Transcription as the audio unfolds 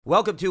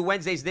Welcome to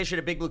Wednesday's edition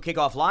of Big Blue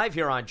Kickoff Live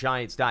here on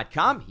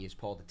Giants.com. He is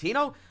Paul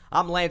Dottino.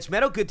 I'm Lance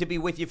Meadow. Good to be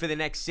with you for the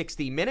next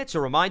 60 minutes. A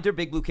reminder,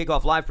 Big Blue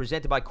Kickoff Live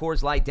presented by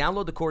Coors Light.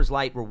 Download the Coors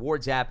Light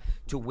Rewards app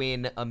to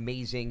win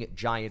amazing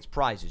Giants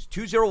prizes.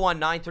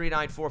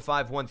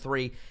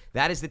 201-939-4513.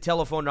 That is the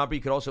telephone number.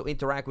 You can also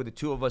interact with the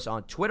two of us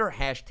on Twitter,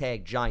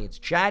 hashtag Giants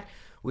Chat.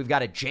 We've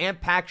got a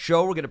jam-packed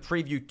show. We're going to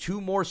preview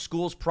two more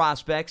schools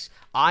prospects.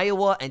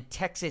 Iowa and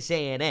Texas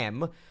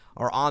A&M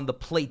are on the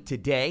plate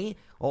today.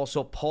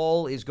 Also,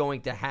 Paul is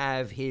going to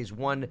have his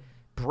one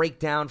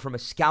breakdown from a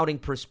scouting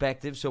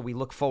perspective, so we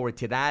look forward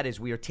to that as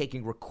we are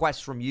taking requests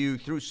from you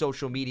through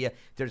social media.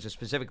 If there's a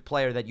specific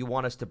player that you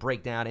want us to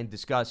break down and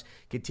discuss,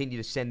 continue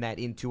to send that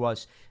in to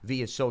us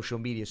via social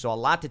media. So a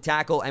lot to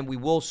tackle, and we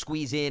will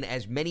squeeze in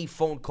as many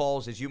phone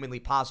calls as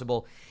humanly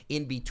possible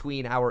in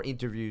between our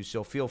interviews,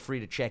 so feel free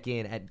to check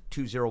in at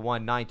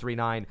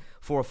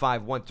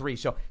 201-939-4513.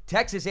 So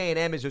Texas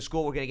A&M is a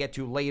school we're going to get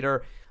to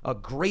later. A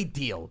great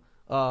deal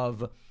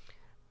of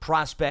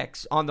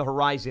prospects on the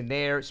horizon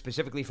there,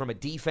 specifically from a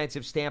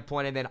defensive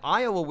standpoint. And then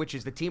Iowa, which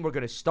is the team we're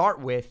going to start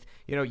with,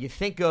 you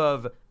think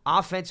of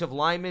offensive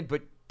linemen,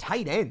 but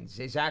tight ends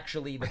is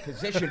actually the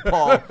position,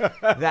 Paul,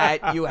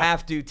 that you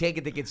have to take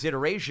into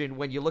consideration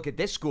when you look at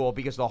this school,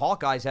 because the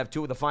Hawkeyes have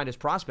two of the finest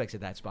prospects at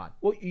that spot.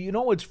 Well, you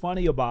know what's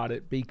funny about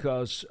it,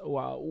 because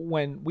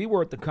when we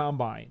were at the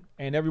Combine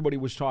and everybody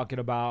was talking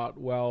about,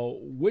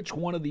 which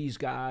one of these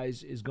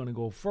guys is going to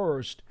go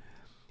first,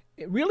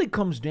 it really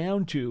comes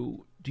down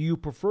to, do you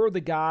prefer the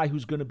guy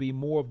who's going to be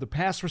more of the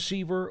pass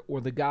receiver or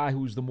the guy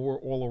who's the more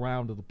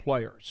all-around of the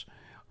players?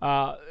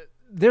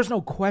 There's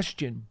no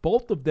question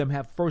both of them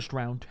have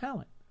first-round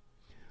talent.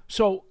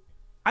 So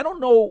I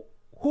don't know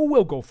who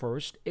will go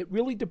first. It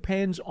really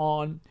depends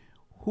on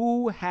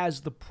who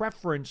has the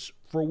preference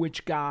for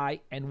which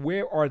guy and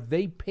where are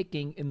they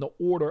picking in the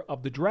order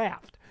of the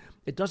draft.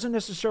 It doesn't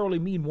necessarily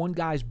mean one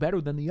guy's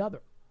better than the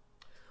other.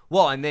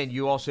 Well, and then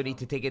you also need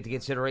to take into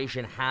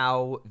consideration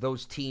how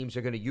those teams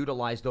are going to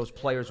utilize those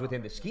players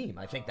within the scheme.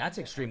 I think that's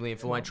extremely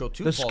influential,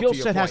 too, The Paul, skill to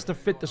your set has point.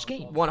 to fit the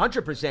scheme.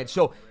 100%.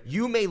 So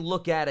you may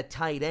look at a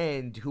tight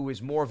end who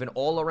is more of an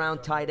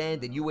all-around tight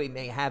end, and you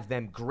may have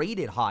them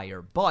graded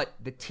higher, but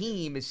the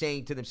team is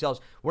saying to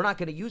themselves, we're not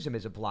going to use him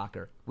as a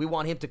blocker. We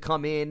want him to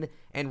come in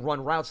and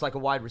run routes like a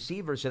wide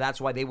receiver, so that's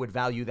why they would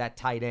value that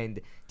tight end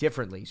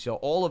differently. So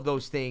all of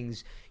those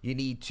things you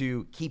need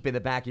to keep in the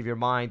back of your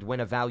mind when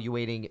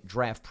evaluating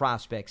draft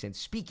prospects. And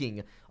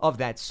speaking of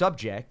that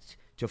subject,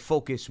 to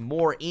focus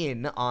more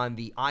in on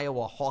the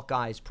Iowa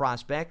Hawkeyes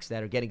prospects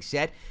that are getting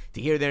set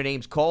to hear their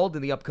names called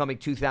in the upcoming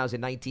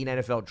 2019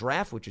 NFL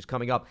Draft, which is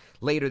coming up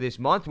later this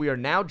month, we are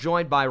now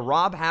joined by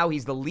Rob Howe.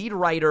 He's the lead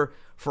writer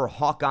for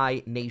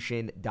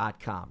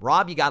HawkeyeNation.com.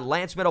 Rob, you got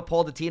Lance Meadow,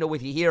 Paul Dottino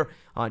with you here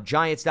on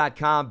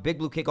Giants.com, Big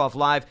Blue Kickoff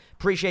Live.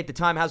 Appreciate the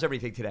time. How's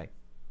everything today?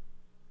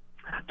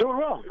 Doing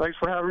well. Thanks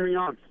for having me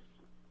on.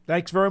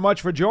 Thanks very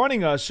much for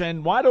joining us.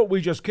 And why don't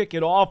we just kick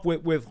it off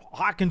with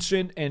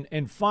Hockenson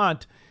and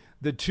Fant,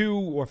 the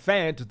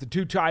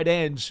two tight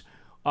ends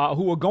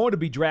who are going to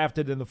be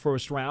drafted in the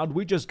first round.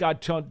 We just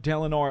got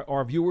telling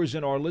our viewers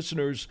and our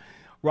listeners,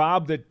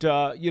 Rob, that,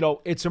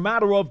 it's a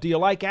matter of, do you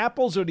like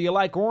apples or do you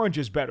like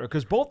oranges better?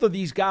 Because both of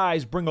these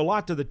guys bring a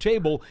lot to the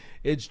table.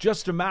 It's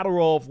just a matter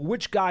of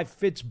which guy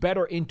fits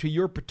better into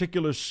your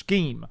particular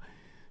scheme.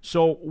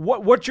 So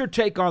what's your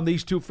take on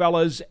these two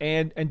fellas,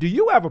 and do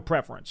you have a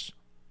preference?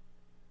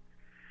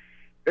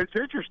 It's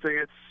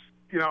interesting.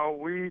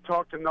 We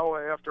talked to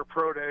Noah after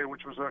Pro Day,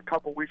 which was a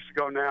couple weeks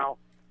ago now,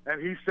 and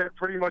he said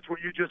pretty much what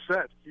you just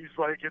said. He's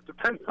like, it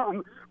depends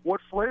on what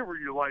flavor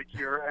you like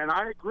here, and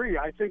I agree.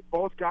 I think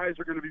both guys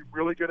are going to be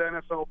really good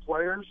NFL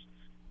players.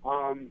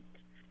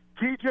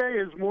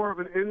 TJ is more of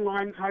an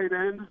inline tight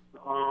end.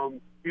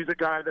 He's a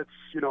guy that's,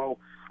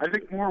 I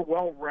think more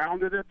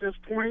well-rounded at this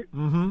point.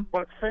 Mm-hmm.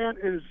 But Fant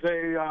is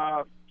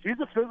he's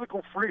a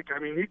physical freak. I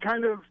mean, he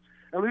kind of,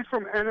 at least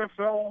from an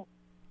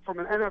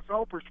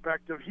NFL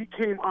perspective, he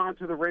came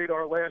onto the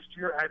radar last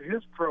year at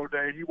his pro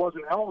day. He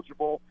wasn't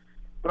eligible,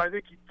 but I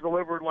think he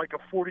delivered like a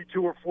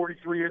 42 or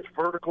 43-inch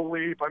vertical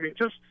leap. I mean,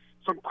 just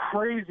some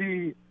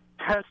crazy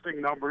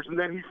testing numbers. And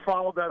then he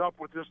followed that up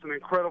with just an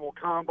incredible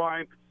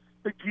combine.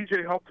 I think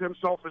TJ helped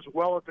himself as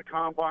well at the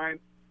combine.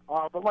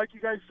 But like you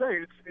guys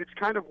say, it's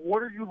kind of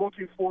what are you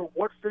looking for,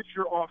 what fits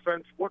your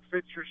offense, what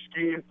fits your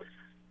scheme.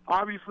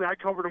 Obviously, I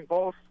covered them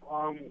both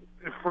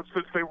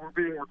since they were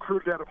being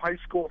recruited out of high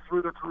school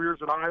through their careers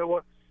at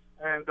Iowa.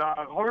 And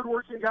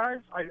hardworking guys,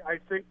 I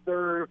think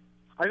the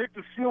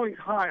ceiling's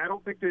high. I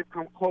don't think they've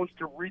come close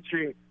to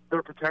reaching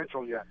their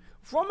potential yet.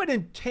 From an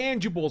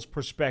intangibles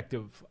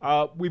perspective,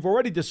 we've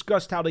already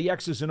discussed how the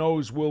X's and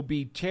O's will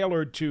be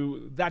tailored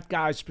to that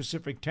guy's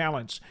specific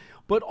talents.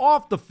 But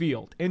off the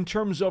field, in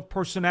terms of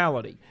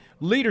personality,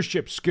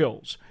 leadership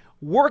skills,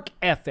 work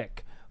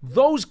ethic,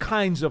 those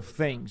kinds of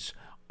things,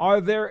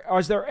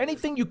 is there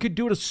anything you could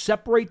do to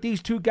separate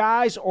these two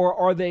guys, or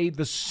are they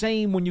the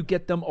same when you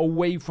get them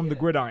away from the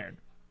gridiron?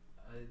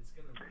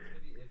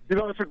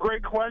 It's a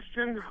great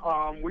question.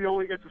 We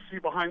only get to see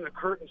behind the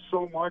curtain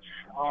so much.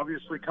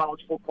 Obviously,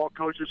 college football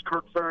coaches,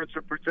 Kirk Ferentz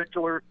in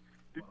particular,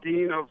 the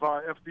dean of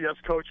FBS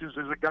coaches,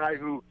 is a guy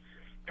who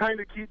kind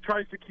of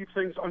tries to keep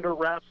things under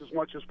wraps as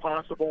much as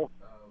possible.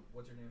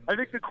 I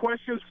think the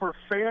questions for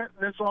Fant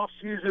this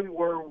offseason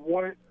were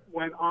what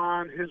went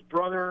on. His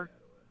brother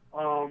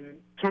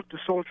took to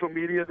social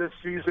media this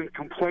season,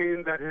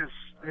 complained that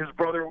his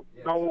brother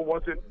Noah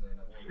wasn't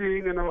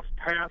seeing enough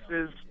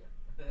passes.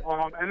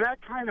 And that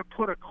kind of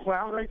put a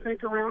cloud, I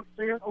think, around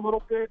Fant a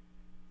little bit.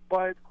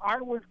 But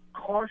I would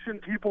caution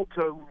people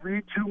to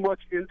read too much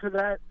into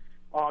that.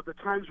 The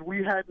times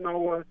we had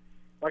Noah,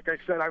 like I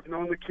said, I've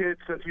known the kid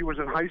since he was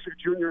in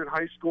junior in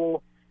high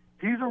school.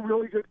 He's a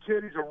really good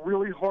kid. He's a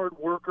really hard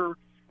worker.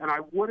 And I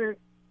wouldn't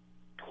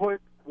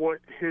put what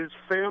his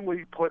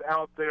family put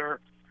out there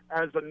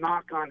as a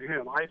knock on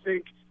him. I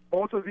think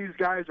both of these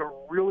guys are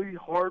really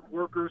hard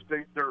workers.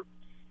 They're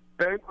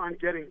bent on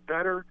getting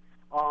better.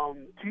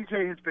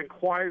 TJ has been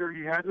quieter.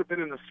 He hasn't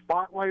been in the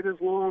spotlight as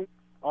long.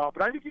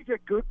 But I think you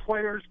get good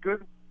players,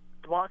 good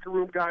locker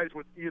room guys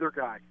with either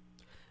guy.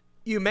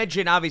 You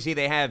mentioned, obviously,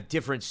 they have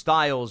different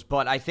styles,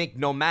 but I think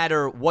no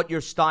matter what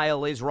your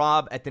style is,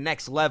 Rob, at the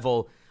next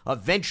level,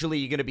 eventually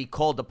you're going to be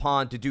called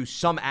upon to do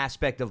some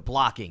aspect of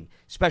blocking,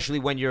 especially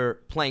when you're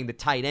playing the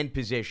tight end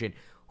position.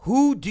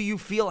 Who do you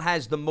feel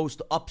has the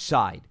most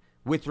upside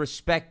with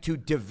respect to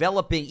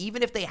developing,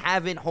 even if they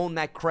haven't honed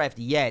that craft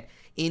yet,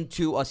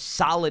 into a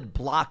solid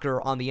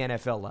blocker on the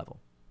NFL level?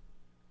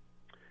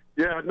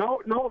 Yeah,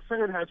 Noah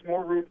Fant has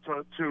more room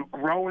to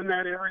grow in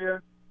that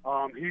area.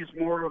 He's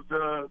more of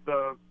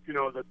the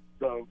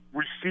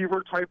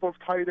receiver type of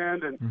tight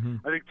end, and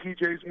I think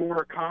TJ's more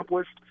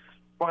accomplished.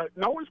 But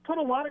Noah's put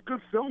a lot of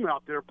good film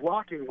out there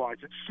blocking-wise.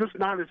 It's just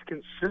not as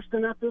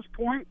consistent at this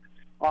point.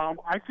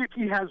 I think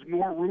he has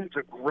more room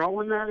to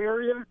grow in that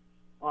area.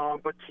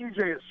 But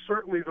TJ is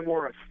certainly the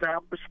more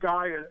established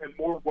guy and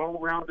more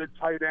well-rounded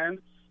tight end.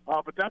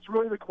 But that's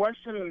really the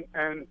question.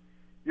 And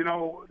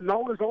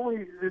Noah's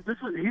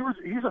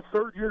he's a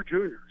third-year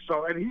junior.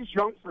 So, and he's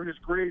young for his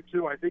grade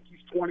too. I think he's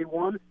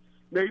 21,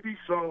 maybe.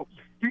 So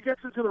he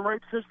gets into the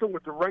right system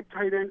with the right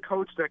tight end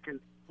coach that can,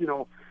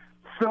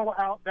 fill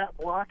out that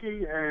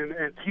blocking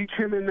and teach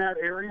him in that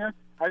area.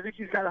 I think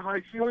he's got a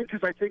high ceiling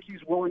because I think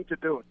he's willing to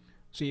do it.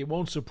 See, it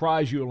won't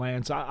surprise you,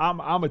 Lance. I'm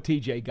a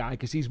TJ guy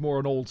because he's more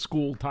an old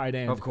school tight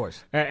end. Of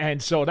course.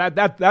 And so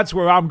that's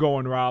where I'm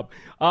going, Rob.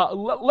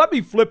 Let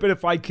me flip it,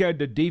 if I can,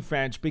 to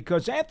defense,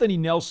 because Anthony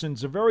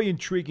Nelson's a very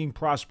intriguing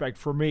prospect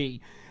for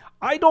me.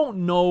 I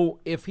don't know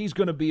if he's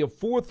going to be a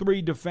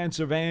 4-3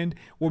 defensive end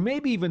or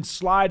maybe even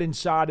slide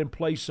inside and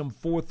play some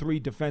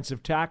 4-3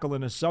 defensive tackle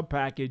in a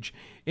sub-package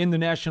in the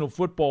National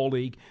Football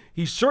League.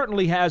 He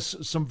certainly has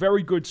some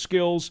very good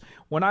skills.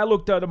 When I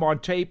looked at him on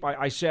tape,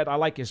 I said I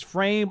like his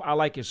frame, I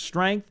like his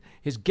strength,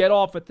 his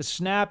get-off at the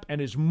snap, and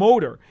his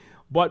motor.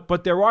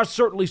 But there are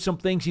certainly some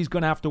things he's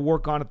going to have to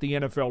work on at the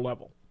NFL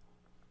level.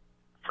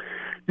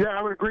 Yeah,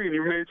 I would agree. And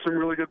you made some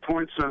really good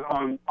points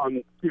on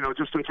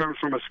just in terms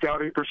from a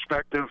scouting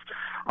perspective.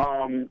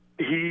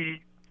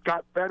 He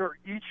got better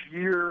each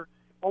year,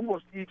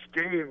 almost each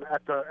game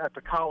at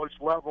the college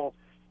level.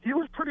 He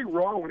was pretty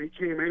raw when he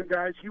came in,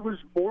 guys. He was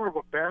more of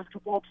a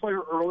basketball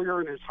player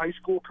earlier in his high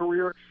school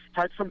career.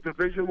 Had some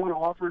Division I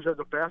offers as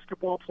a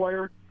basketball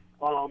player.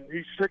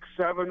 He's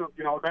 6'7".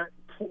 That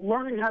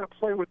learning how to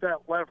play with that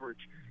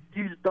leverage.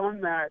 He's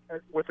done that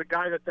with a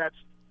guy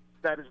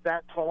that is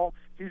that tall.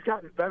 He's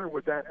gotten better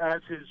with that as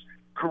his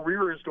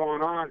career has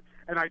gone on.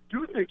 And I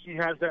do think he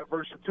has that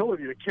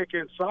versatility to kick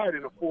inside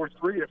in a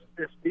 4-3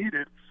 if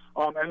needed.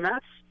 And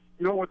that's,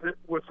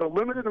 with a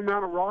limited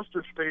amount of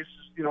roster space,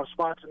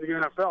 spots in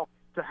the NFL,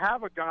 to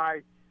have a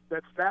guy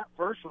that's that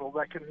versatile,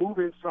 that can move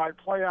inside,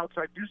 play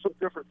outside, do some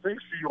different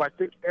things for you, I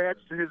think adds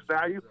to his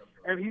value.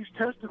 And he's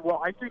tested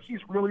well. I think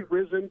he's really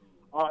risen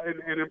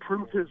and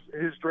improved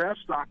his draft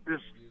stock this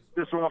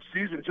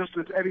offseason.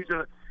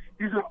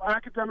 He's an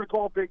academic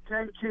All-Big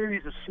Ten kid.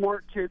 He's a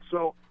smart kid,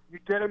 so you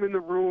get him in the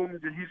room,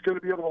 he's going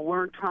to be able to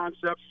learn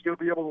concepts. He's going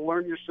to be able to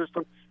learn your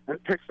system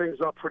and pick things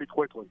up pretty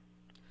quickly.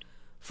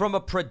 From a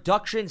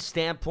production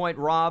standpoint,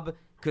 Rob,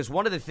 because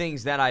one of the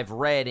things that I've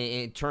read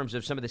in terms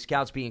of some of the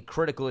scouts being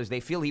critical is they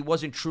feel he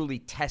wasn't truly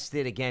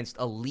tested against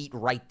elite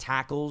right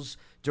tackles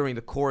during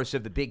the course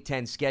of the Big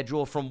Ten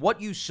schedule. From what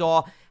you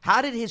saw,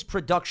 how did his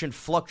production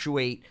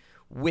fluctuate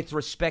with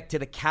respect to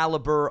the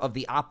caliber of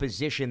the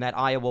opposition that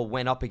Iowa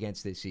went up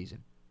against this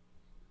season?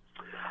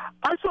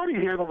 I thought he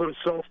handled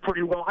himself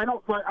pretty well.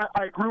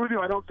 I agree with you.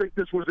 I don't think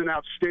this was an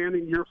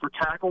outstanding year for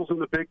tackles in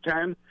the Big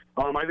Ten.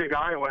 I think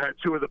Iowa had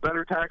two of the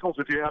better tackles,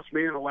 if you ask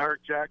me, and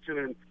Alaric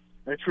Jackson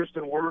and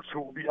Tristan Wirfs,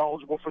 who will be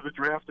eligible for the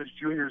draft as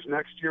juniors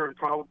next year, and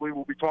probably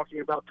we'll be talking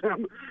about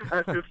them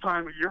at this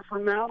time a year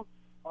from now.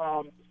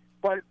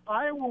 But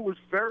Iowa was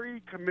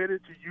very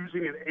committed to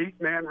using an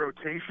 8-man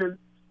rotation.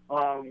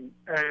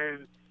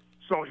 And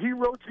so he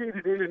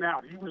rotated in and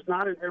out. He was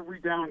not an every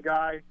down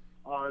guy.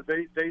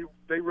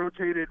 They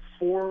rotated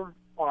 4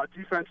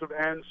 defensive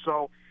ends.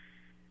 So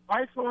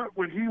I thought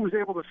when he was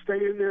able to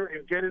stay in there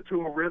and get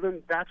into a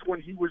rhythm, that's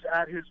when he was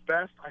at his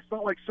best. I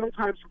felt like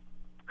sometimes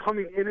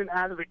coming in and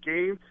out of the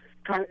game,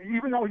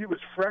 even though he was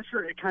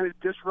fresher, it kind of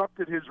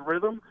disrupted his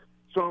rhythm.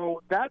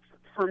 So that's,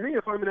 for me,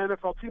 if I'm an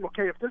NFL team,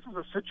 okay, if this is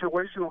a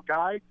situational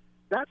guy,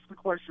 that's the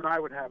question I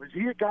would have. Is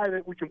he a guy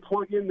that we can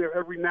plug in there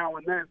every now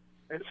and then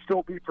and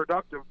still be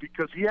productive?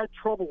 Because he had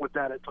trouble with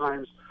that at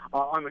times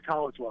on the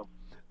college level.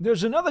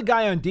 There's another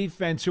guy on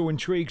defense who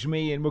intrigues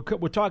me, and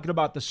we're talking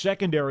about the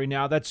secondary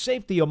now. That's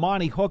safety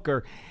Amani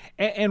Hooker.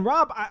 And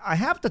Rob, I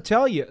have to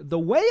tell you, the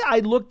way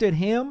I looked at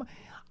him,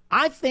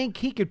 I think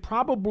he could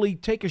probably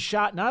take a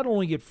shot not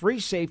only at free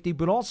safety,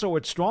 but also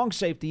at strong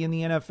safety in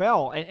the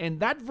NFL. And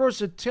that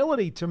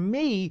versatility, to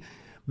me,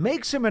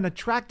 makes him an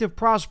attractive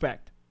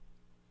prospect.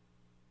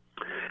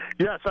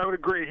 Yes, I would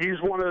agree.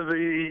 He's one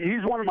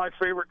of my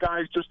favorite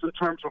guys just in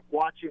terms of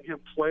watching him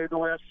play the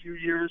last few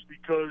years,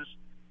 because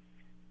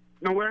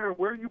no matter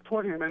where you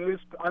put him, and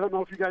this, I don't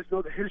know if you guys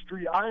know the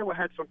history. Iowa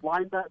had some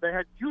linebacker. They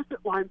had youth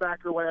at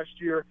linebacker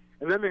last year,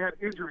 and then they had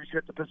injuries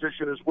hit the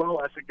position as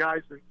well as the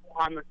guys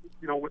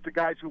with the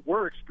guys who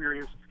were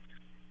experienced.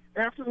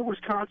 After the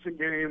Wisconsin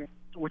game,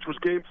 which was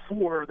Game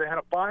 4, they had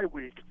a bye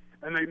week,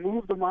 and they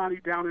moved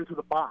Amani down into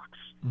the box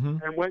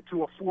and went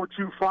to a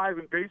 4-2-5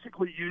 and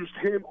basically used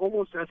him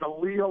almost as a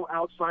Leo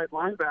outside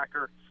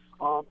linebacker.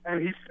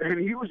 And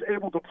he was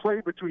able to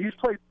play he's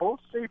played both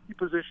safety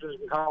positions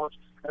in college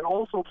and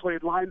also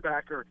played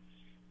linebacker.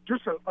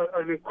 Just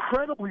an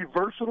incredibly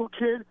versatile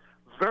kid,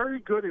 very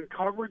good in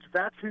coverage.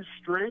 That's his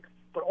strength,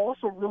 but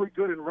also really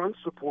good in run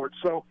support.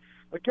 So,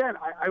 again,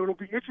 it'll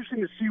be interesting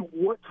to see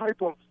what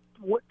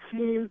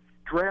team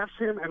drafts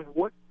him and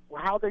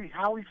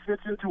how he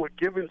fits into a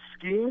given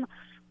scheme.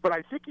 But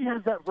I think he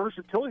has that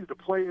versatility to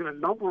play in a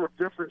number of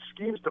different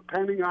schemes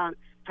depending on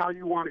how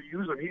you want to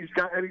use him.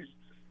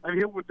 And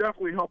he would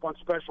definitely help on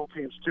special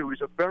teams, too.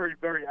 He's a very,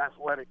 very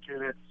athletic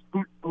kid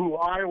who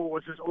Iowa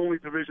was his only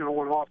Division I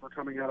offer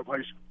coming out of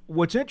high school.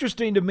 What's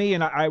interesting to me,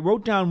 and I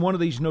wrote down one of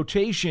these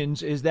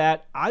notations, is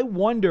that I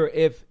wonder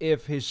if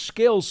his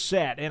skill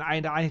set, and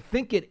I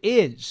think it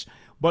is,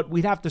 but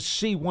we'd have to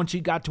see once he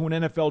got to an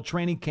NFL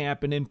training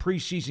camp and in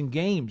preseason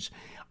games.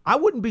 I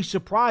wouldn't be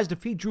surprised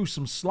if he drew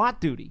some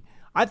slot duty.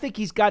 I think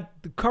he's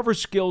got the cover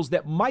skills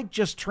that might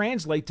just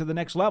translate to the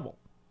next level.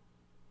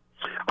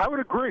 I would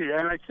agree,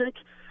 and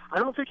I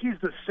don't think he's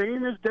the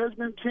same as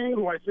Desmond King,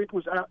 who I think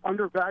was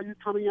undervalued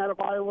coming out of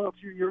Iowa a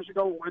few years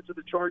ago, went to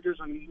the Chargers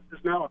and is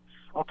now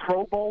a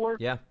Pro Bowler.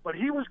 Yeah. But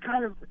he was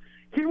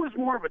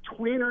more of a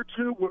tweener,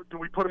 too. Do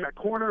we put him at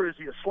corner? Is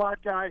he a slot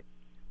guy?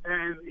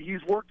 And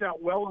he's worked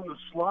out well in the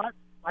slot.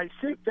 I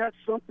think that's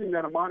something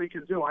that Amani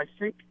can do. I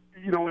think,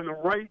 in the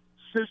right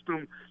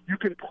system, you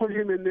can put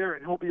him in there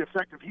and he'll be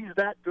effective. He's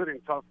that good in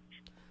coverage.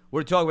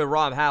 We're talking with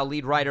Rob Howe,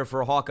 lead writer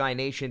for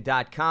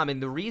HawkeyeNation.com. And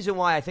the reason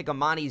why I think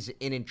Amani's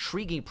an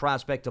intriguing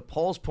prospect, to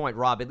Paul's point,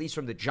 Rob, at least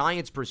from the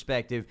Giants'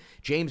 perspective,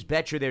 James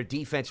Betcher, their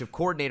defensive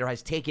coordinator,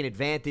 has taken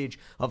advantage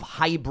of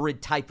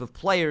hybrid type of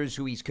players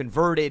who he's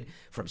converted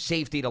from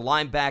safety to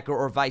linebacker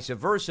or vice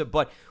versa.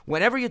 But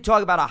whenever you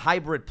talk about a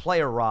hybrid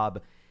player,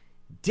 Rob,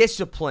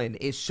 discipline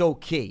is so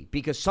key,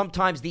 because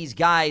sometimes these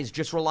guys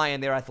just rely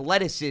on their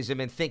athleticism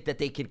and think that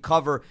they can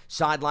cover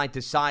sideline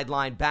to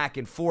sideline, back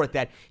and forth,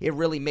 that it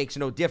really makes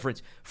no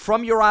difference.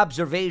 From your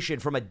observation,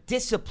 from a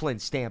discipline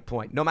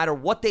standpoint, no matter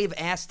what they've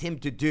asked him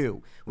to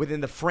do within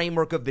the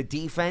framework of the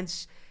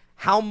defense,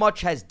 how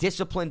much has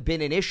discipline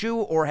been an issue,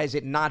 or has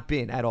it not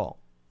been at all?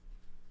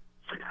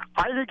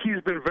 I think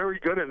he's been very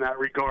good in that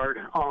regard.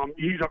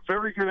 He's a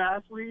very good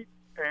athlete,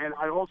 and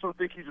I also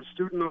think he's a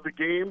student of the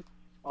game.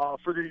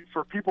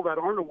 For people that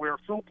aren't aware,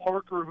 Phil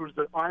Parker, who's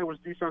the Iowa's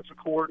defensive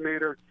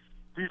coordinator,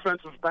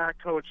 defensive back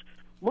coach,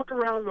 look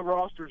around the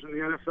rosters in the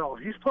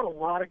NFL. He's put a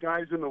lot of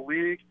guys in the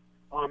league.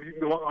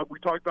 We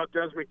talked about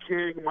Desmond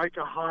King,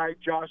 Micah Hyde,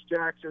 Josh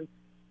Jackson.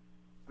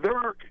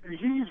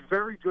 He's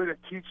very good at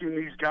teaching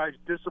these guys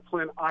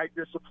discipline, eye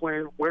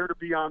discipline, where to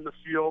be on the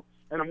field.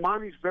 And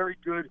Amani's very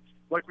good,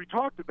 like we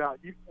talked about.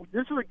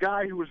 This is a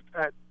guy who was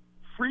at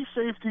free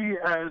safety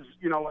as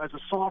a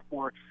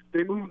sophomore.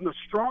 They moved him to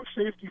strong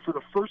safety for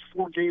the first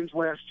 4 games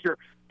last year.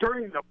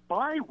 During the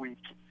bye week,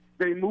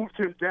 they moved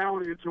him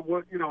down into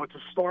it's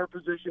a star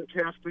position,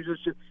 cast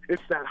position.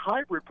 It's that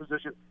hybrid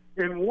position.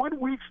 In 1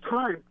 week's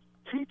time,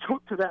 he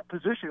took to that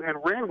position and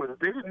ran with it.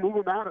 They didn't move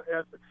him out of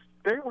it.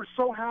 They were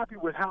so happy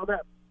with how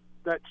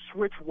that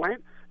switch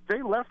went.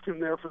 They left him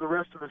there for the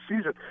rest of the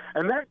season.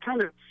 And that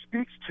kind of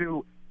speaks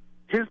to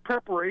his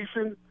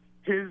preparation,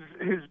 his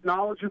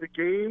knowledge of the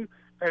game,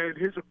 and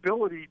his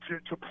ability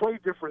to play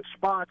different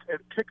spots and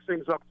pick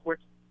things up quick.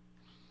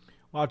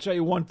 Well, I'll tell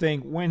you one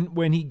thing.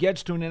 When he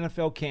gets to an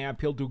NFL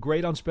camp, he'll do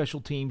great on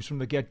special teams from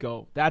the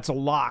get-go. That's a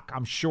lock,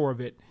 I'm sure of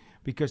it,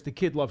 because the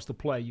kid loves to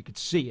play. You could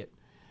see it.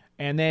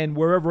 And then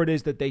wherever it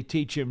is that they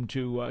teach him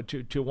to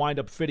wind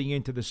up fitting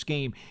into the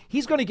scheme,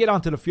 he's going to get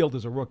onto the field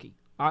as a rookie.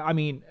 I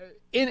mean,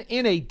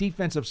 in a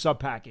defensive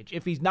sub-package,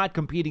 if he's not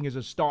competing as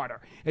a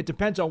starter. It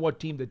depends on what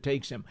team that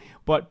takes him.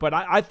 But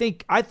I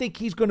think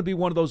he's going to be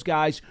one of those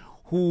guys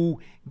who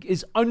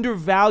is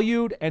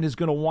undervalued and is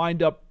going to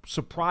wind up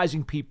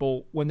surprising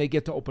people when they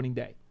get to opening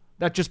day.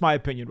 That's just my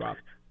opinion, Rob.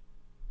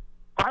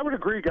 I would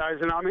agree, guys,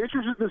 and I'm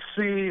interested to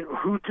see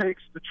who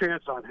takes the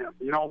chance on him.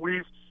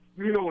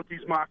 With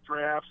these mock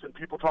drafts and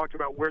people talking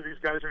about where these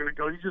guys are going to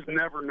go, you just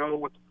never know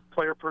what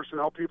player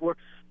personnel people are.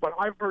 But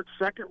I've heard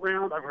second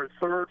round, I've heard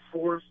third,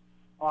 fourth.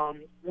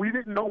 We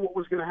didn't know what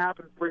was going to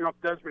happen to bring up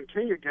Desmond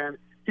King again.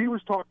 He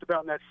was talked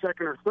about in that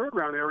second or third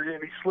round area,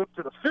 and he slipped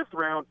to the fifth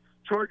round.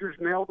 Chargers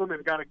nailed him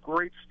and got a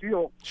great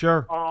steal.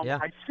 Sure. Yeah.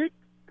 I think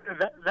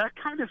that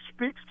kind of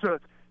speaks to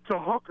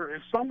Hooker.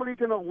 Is somebody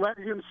going to let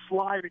him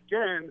slide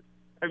again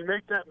and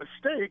make that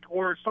mistake,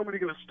 or is somebody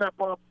going to step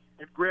up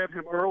and grab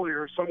him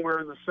earlier somewhere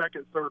in the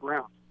second, third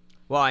round?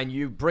 Well, and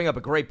you bring up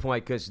a great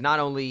point because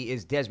not only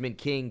is Desmond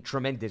King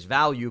tremendous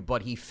value,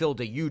 but he filled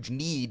a huge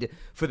need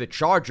for the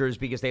Chargers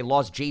because they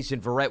lost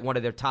Jason Verrett, one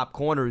of their top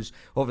corners,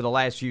 over the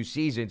last few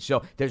seasons.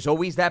 So there's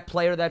always that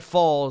player that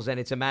falls, and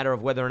it's a matter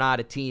of whether or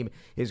not a team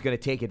is going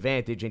to take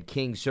advantage, and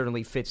King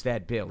certainly fits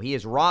that bill. He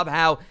is Rob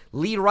Howe,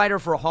 lead writer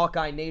for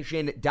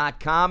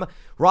HawkeyeNation.com.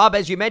 Rob,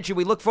 as you mentioned,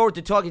 we look forward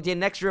to talking to you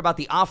next year about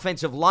the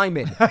offensive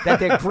linemen that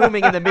they're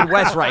grooming in the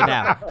Midwest right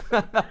now.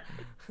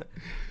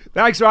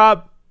 Thanks,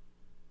 Rob.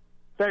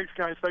 Thanks,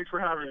 guys. Thanks for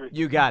having me.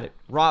 You got it.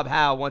 Rob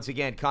Howe, once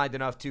again, kind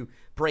enough to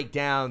break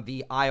down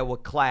the Iowa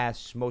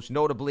class, most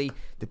notably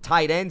the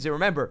tight ends. And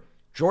remember,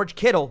 George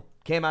Kittle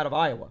came out of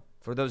Iowa,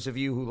 for those of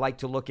you who like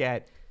to look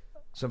at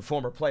some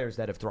former players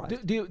that have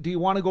thrived. Do you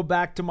want to go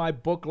back to my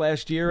book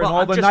last year Well, and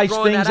all I'm the just nice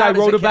throwing things that I out as a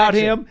wrote about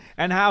connection. him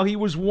and how he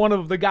was one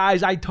of the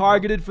guys I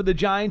targeted for the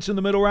Giants in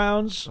the middle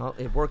rounds? Well,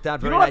 it worked out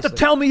You very don't have nicely. to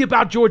tell me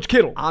about George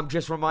Kittle. I'm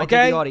just reminding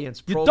Okay? the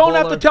audience. You Pro don't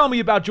have to Bowler tell me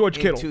about George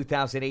in Kittle.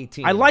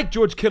 2018. I like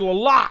George Kittle a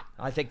lot.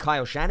 I think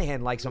Kyle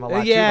Shanahan likes him a lot,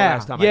 too, the Yeah,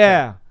 last time I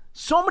yeah. checked.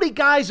 So many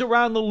guys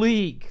around the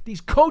league,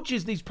 these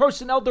coaches, these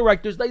personnel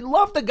directors, they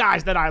love the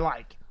guys that I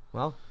like.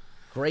 Well,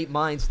 great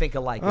minds think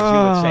alike, as you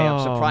would say. I'm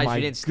Oh, surprised my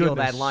you didn't steal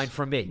that goodness. line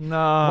from me. No.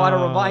 I want to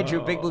remind you,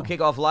 Big Blue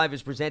Kickoff Live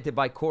is presented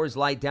by Coors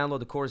Light. Download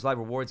the Coors Light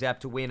Rewards app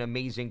to win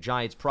amazing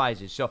Giants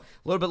prizes. So a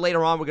little bit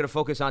later on, we're going to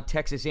focus on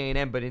Texas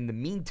A&M, but in the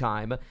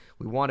meantime,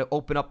 we want to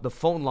open up the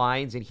phone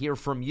lines and hear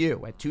from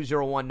you at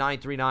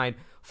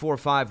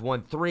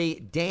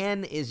 201-939-4513.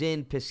 Dan is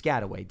in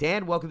Piscataway.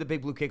 Dan, welcome to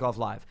Big Blue Kickoff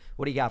Live.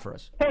 What do you got for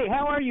us? Hey,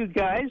 how are you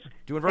guys?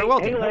 Doing very well,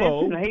 Hey, Dan. Lance,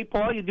 Hello. and hey,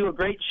 Paul, you do a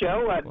great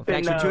show. I've Well,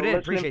 been thanks for tuning in.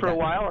 listening Appreciate for a that.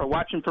 while or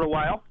watching for a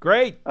while,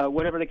 Great.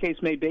 whatever the case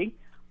may be.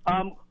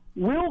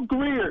 Will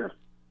Greer,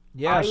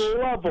 Yes. I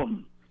love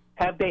him.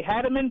 Have they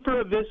had him in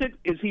for a visit?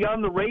 Is he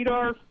on the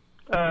radar?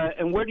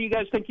 And where do you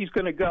guys think he's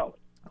going to go?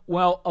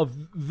 Well,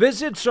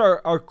 visits are,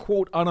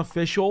 quote,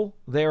 unofficial.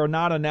 They are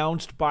not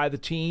announced by the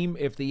team.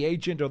 If the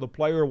agent or the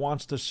player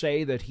wants to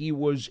say that he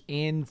was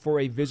in for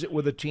a visit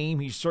with a team,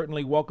 he's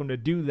certainly welcome to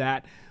do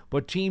that.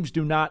 But teams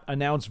do not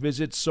announce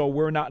visits, so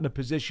we're not in a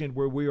position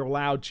where we are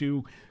allowed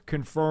to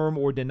confirm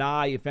or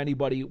deny if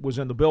anybody was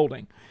in the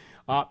building.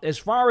 As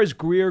far as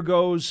Greer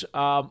goes,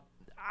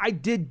 I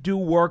did do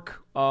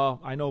work.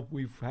 I know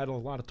we've had a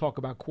lot of talk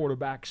about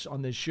quarterbacks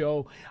on this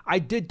show. I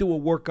did do a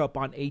workup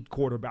on 8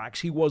 quarterbacks.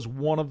 He was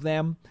one of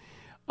them.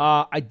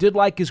 I did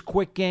like his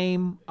quick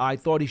game. I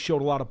thought he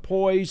showed a lot of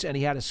poise and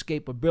he had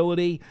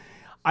escapability.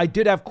 I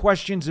did have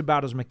questions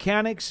about his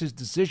mechanics, his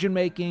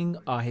decision-making,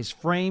 his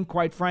frame,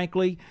 quite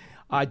frankly.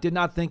 I did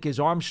not think his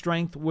arm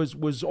strength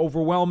was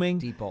overwhelming.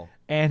 Deep ball.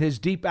 And his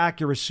deep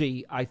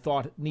accuracy, I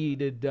thought,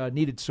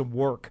 needed some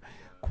work.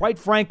 Quite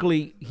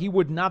frankly, he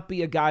would not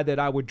be a guy that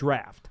I would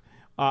draft.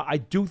 I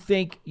do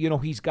think,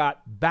 he's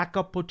got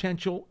backup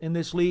potential in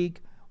this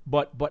league,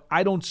 but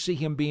I don't see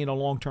him being a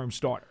long-term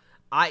starter.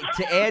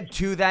 To add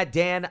to that,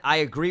 Dan, I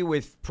agree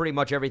with pretty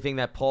much everything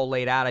that Paul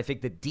laid out. I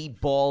think the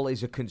deep ball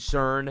is a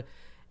concern,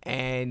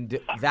 and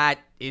that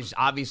is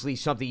obviously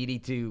something you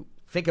need to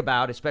think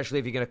about, especially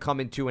if you're going to come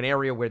into an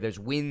area where there's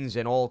winds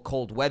and all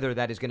cold weather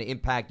that is going to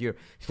impact your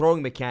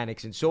throwing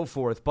mechanics and so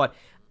forth. But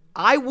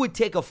I would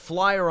take a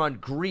flyer on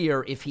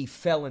Greer if he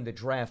fell in the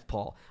draft,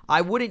 Paul.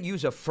 I wouldn't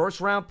use a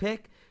first-round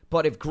pick,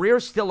 but if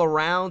Greer's still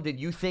around and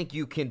you think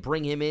you can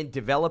bring him in,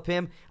 develop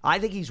him, I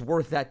think he's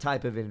worth that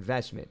type of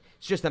investment.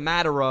 It's just a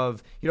matter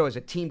of, is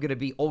a team going to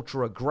be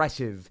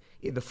ultra-aggressive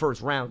in the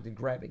first round in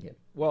grabbing him?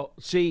 Well,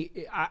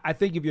 see, I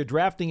think if you're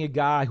drafting a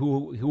guy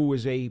who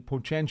is a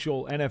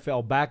potential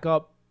NFL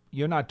backup,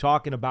 you're not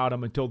talking about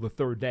him until the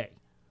third day.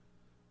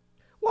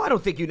 Well, I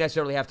don't think you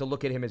necessarily have to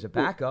look at him as a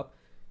backup.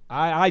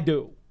 I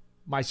do.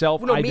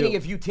 Myself, Well, no, I meaning do.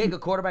 if you take a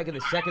quarterback in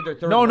the second or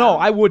third No,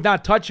 round. I would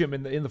not touch him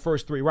in the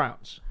first 3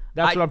 rounds.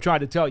 That's what I'm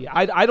trying to tell you.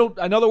 I don't.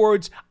 In other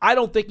words, I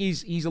don't think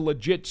he's a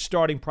legit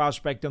starting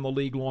prospect in the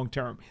league long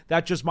term.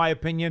 That's just my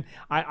opinion.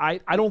 I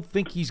don't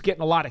think he's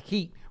getting a lot of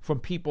heat from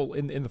people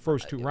in the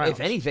first 2 rounds. If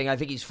anything, I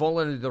think he's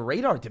fallen under the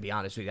radar, to be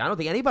honest with you. I don't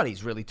think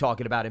anybody's really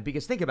talking about him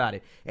because think about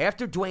it.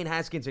 After Dwayne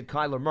Haskins and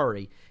Kyler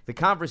Murray, the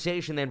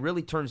conversation then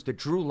really turns to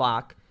Drew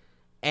Lock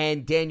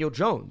and Daniel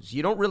Jones.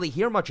 You don't really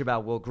hear much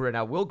about Will Greer.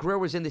 Now, Will Greer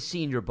was in the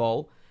Senior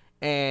Bowl,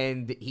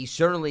 And he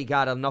certainly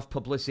got enough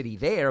publicity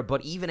there,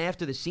 but even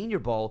after the Senior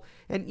Bowl,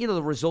 and,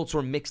 the results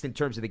were mixed in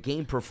terms of the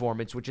game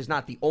performance, which is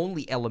not the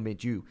only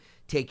element you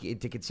take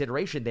into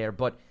consideration there,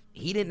 but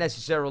he didn't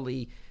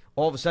necessarily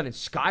all of a sudden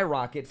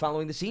skyrocket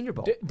following the Senior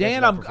Bowl.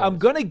 Dan, I'm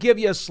going to give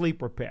you a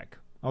sleeper pick,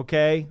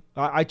 okay?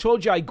 I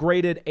told you I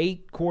graded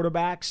 8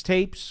 quarterbacks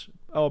tapes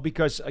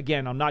because,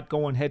 again, I'm not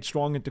going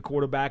headstrong into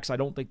quarterbacks. I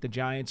don't think the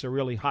Giants are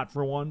really hot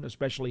for one,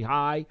 especially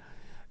high.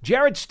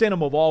 Jarrett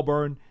Stidham of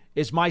Auburn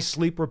is my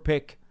sleeper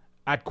pick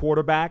at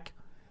quarterback.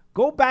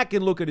 Go back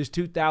and look at his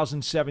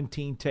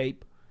 2017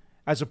 tape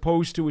as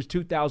opposed to his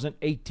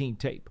 2018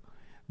 tape.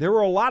 There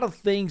were a lot of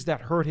things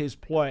that hurt his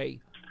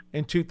play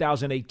in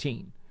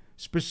 2018,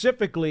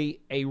 specifically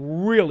a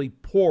really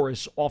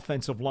porous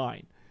offensive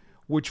line,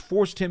 which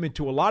forced him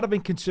into a lot of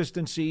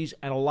inconsistencies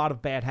and a lot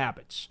of bad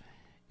habits.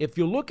 If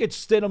you look at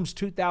Stidham's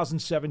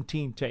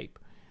 2017 tape,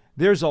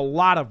 there's a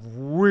lot of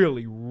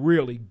really,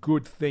 really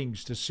good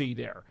things to see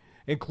there,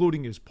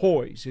 including his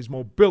poise, his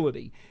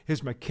mobility,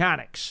 his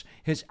mechanics,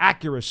 his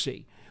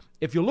accuracy.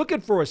 If you're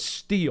looking for a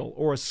steal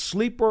or a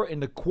sleeper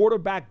in the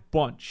quarterback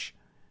bunch,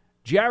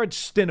 Jarrett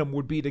Stidham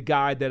would be the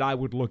guy that I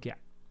would look at.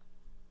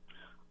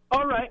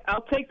 All right,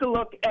 I'll take a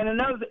look. And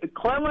another,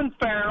 Clelin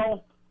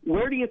Ferrell,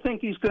 where do you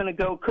think he's going to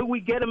go? Could we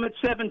get him at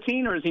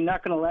 17, or is he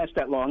not going to last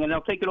that long? And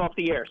I'll take it off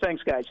the air.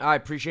 Thanks, guys. I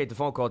appreciate the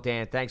phone call,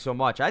 Dan. Thanks so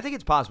much. I think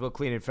it's possible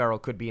Clelin Ferrell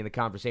could be in the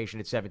conversation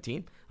at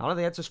 17. I don't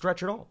think that's a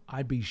stretch at all.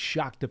 I'd be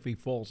shocked if he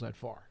falls that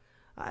far.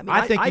 I mean,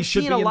 I've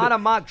seen a lot of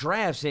mock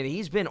drafts, and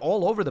he's been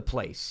all over the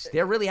place.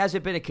 There really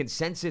hasn't been a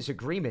consensus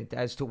agreement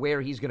as to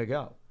where he's going to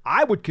go.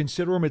 I would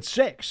consider him at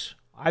 6.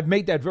 I've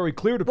made that very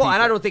clear to people. Well,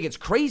 and I don't think it's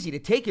crazy to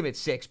take him at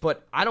 6,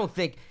 but I don't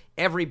think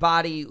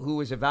everybody who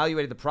has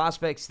evaluated the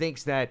prospects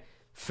thinks that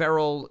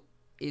Ferrell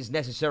is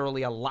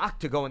necessarily a lock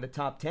to go in the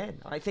top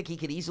 10. I think he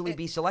could easily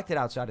be selected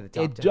outside of the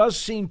top 10. It does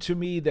seem to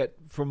me that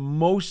for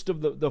most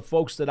of the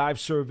folks that I've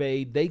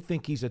surveyed, they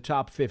think he's a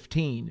top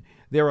 15.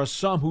 There are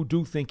some who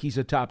do think he's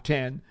a top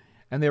 10,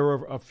 and there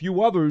are a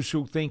few others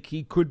who think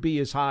he could be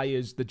as high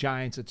as the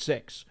Giants at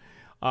 6.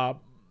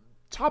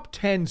 Top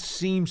 10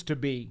 seems to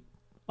be,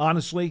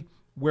 honestly,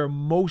 where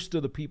most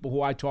of the people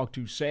who I talk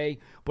to say,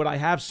 but I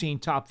have seen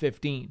top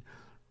 15.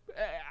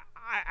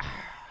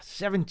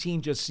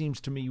 17 just seems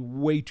to me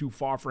way too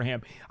far for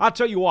him. I'll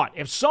tell you what,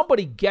 if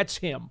somebody gets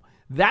him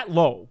that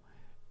low,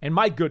 and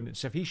my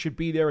goodness, if he should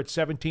be there at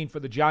 17 for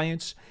the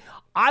Giants,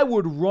 I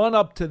would run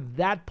up to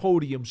that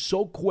podium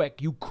so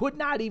quick you could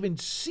not even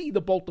see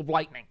the bolt of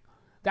lightning.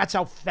 That's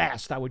how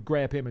fast I would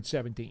grab him at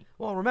 17.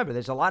 Well, remember,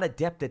 there's a lot of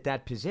depth at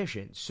that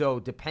position. So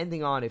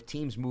depending on if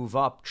teams move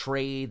up,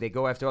 trade, they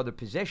go after other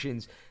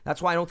positions,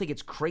 that's why I don't think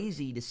it's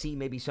crazy to see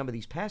maybe some of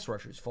these pass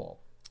rushers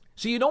fall.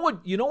 So you know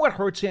what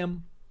hurts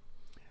him?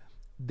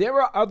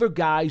 There are other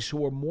guys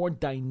who are more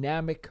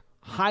dynamic,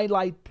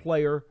 highlight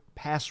player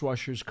pass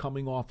rushers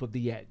coming off of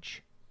the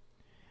edge.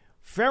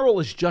 Ferrell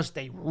is just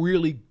a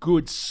really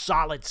good,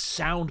 solid,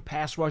 sound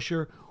pass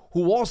rusher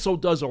who also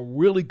does a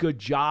really good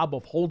job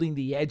of holding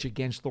the edge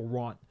against the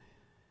run.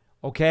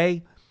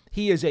 Okay?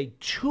 He is a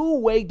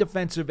two-way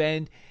defensive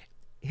end.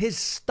 His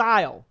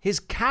style, his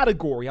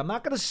category, I'm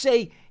not going to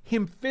say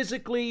him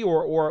physically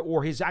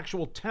or his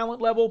actual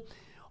talent level,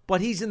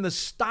 but he's in the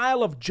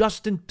style of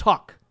Justin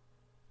Tuck.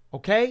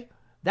 Okay?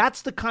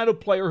 That's the kind of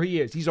player he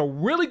is. He's a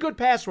really good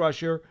pass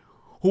rusher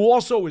who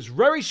also is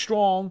very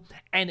strong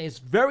and is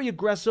very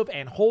aggressive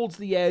and holds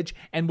the edge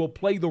and will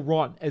play the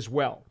run as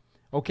well.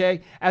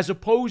 Okay? As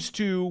opposed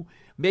to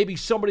maybe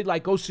somebody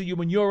like Osi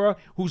Umenyiora,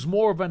 who's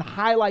more of an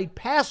highlight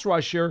pass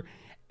rusher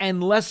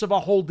and less of a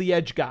hold the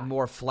edge guy.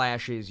 More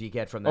flashes you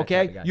get from that okay?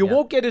 type of guy. You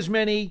won't get as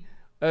many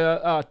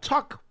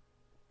Tuck,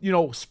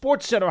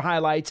 Sports Center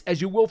highlights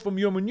as you will from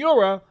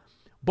Umenyiora,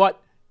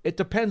 but it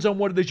depends on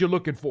what it is you're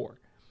looking for.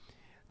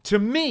 To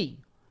me,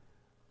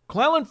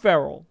 Clelin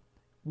Ferrell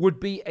would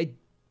be a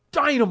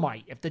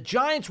dynamite. If the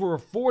Giants were a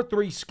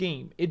 4-3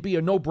 scheme, it'd be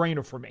a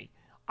no-brainer for me.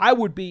 I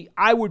would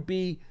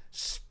be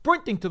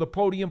sprinting to the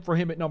podium for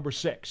him at number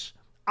 6.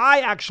 I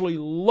actually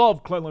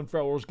love Clelin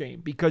Ferrell's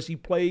game because he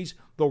plays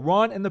the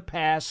run and the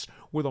pass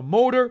with a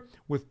motor,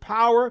 with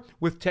power,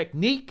 with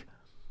technique.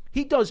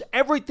 He does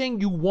everything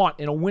you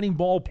want in a winning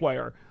ball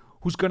player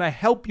who's going to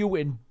help you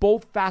in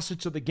both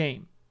facets of the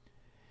game.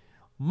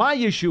 My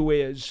issue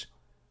is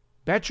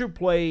Bettcher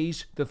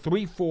plays the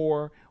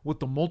 3-4 with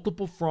the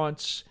multiple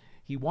fronts.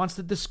 He wants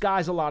to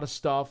disguise a lot of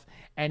stuff,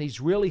 and he's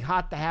really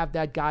hot to have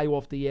that guy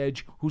off the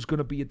edge who's going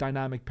to be a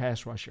dynamic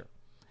pass rusher.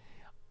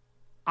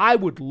 I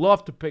would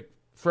love to pick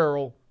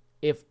Ferrell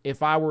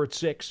if I were at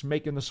 6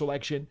 making the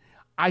selection.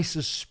 I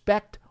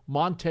suspect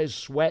Montez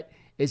Sweat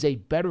is a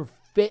better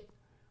fit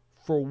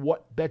for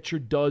what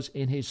Bettcher does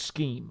in his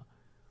scheme.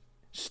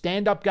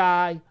 Stand-up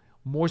guy,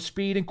 more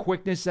speed and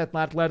quickness and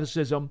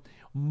athleticism,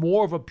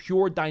 more of a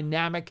pure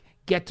dynamic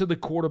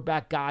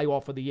get-to-the-quarterback guy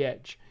off of the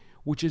edge,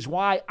 which is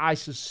why I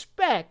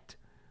suspect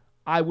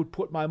I would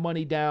put my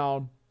money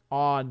down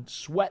on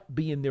Sweat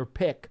being their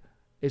pick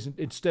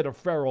instead of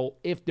Ferrell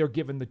if they're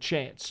given the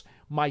chance.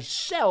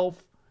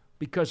 Myself,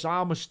 because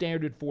I'm a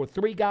standard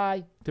 4-3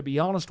 guy, to be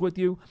honest with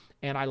you,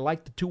 and I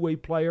like the two-way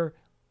player,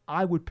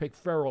 I would pick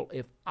Ferrell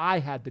if I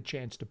had the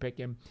chance to pick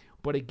him.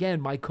 But again,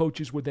 my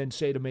coaches would then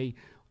say to me,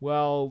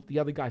 well, the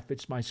other guy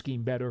fits my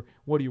scheme better.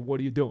 What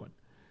are you doing?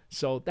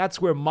 So that's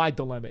where my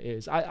dilemma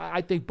is.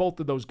 I think both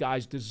of those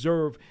guys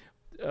deserve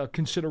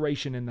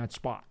consideration in that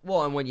spot.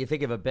 Well, and when you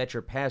think of a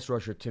better pass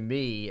rusher, to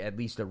me, at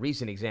least a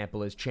recent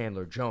example is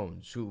Chandler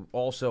Jones, who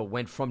also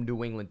went from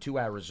New England to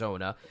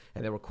Arizona,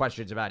 and there were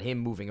questions about him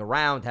moving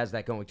around. How's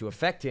that going to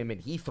affect him?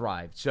 And he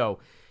thrived. So,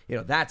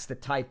 that's the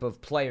type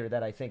of player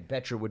that I think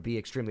Betcher would be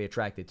extremely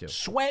attracted to.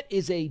 Sweat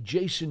is a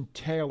Jason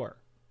Taylor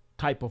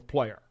type of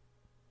player.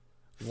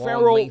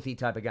 Long, lengthy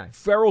type of guy.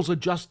 Ferrell's a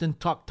Justin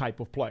Tuck type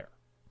of player.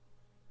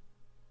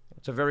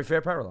 It's a very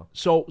fair parallel.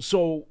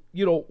 So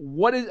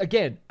what is,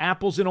 again,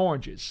 apples and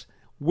oranges?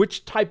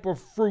 Which type of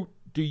fruit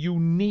do you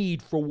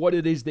need for what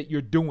it is that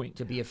you're doing?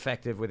 To be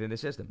effective within the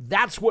system.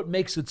 That's what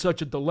makes it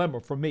such a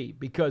dilemma for me,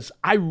 because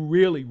I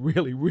really,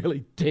 really,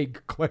 really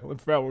dig Clelin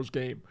Ferrell's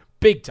game.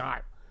 Big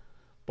time.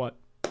 But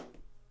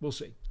we'll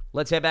see.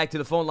 Let's head back to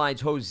the phone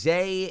lines.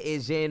 Jose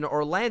is in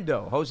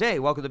Orlando. Jose,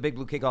 welcome to Big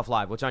Blue Kickoff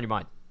Live. What's on your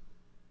mind?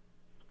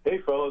 Hey,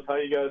 fellas. How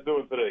you guys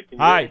doing today? Can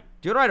you Hi. hear me?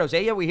 Doing all right,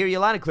 Jose. Yeah, we hear you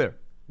loud and clear.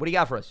 What do you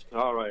got for us?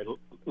 All right.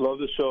 Love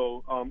the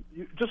show.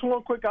 Just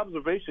one quick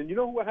observation. You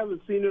know who I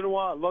haven't seen in a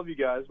while? I love you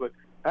guys, but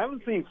I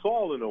haven't seen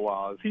Saul in a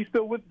while. Is he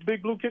still with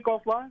Big Blue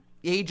Kickoff Live?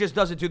 He just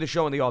doesn't do the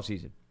show in the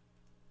offseason.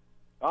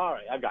 All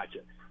right. I got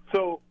you.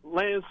 So,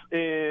 Lance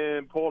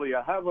and Paulie,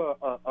 I have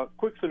a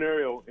quick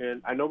scenario,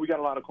 and I know we got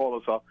a lot of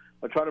callers, so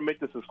I'll try to make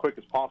this as quick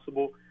as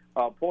possible.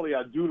 Paulie,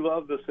 I do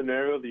love the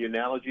scenario, the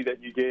analogy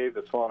that you gave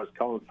as far as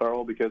Clelin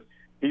Ferrell, because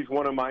he's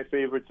one of my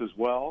favorites as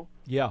well.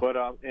 Yeah. But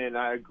and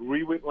I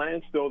agree with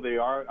Lance, though.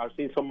 I've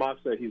seen some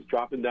mocks that he's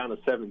dropping down to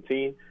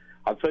 17.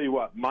 I'll tell you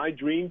what, my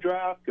dream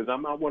draft, because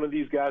I'm not one of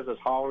these guys that's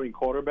hollering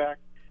quarterback,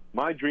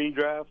 my dream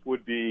draft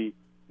would be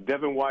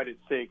Devin White at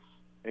 6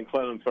 and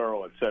Clelin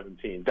Ferrell at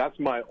 17. That's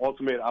my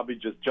ultimate. I'll be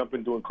just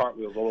jumping, doing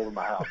cartwheels all over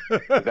my house.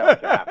 If that was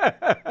to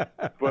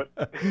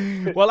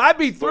happen. Well, I'd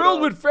be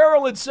thrilled with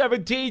Ferrell at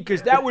 17,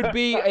 because that would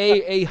be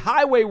a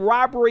highway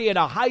robbery and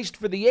a heist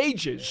for the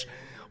ages.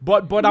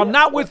 But I'm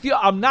not with you.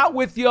 I'm not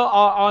with you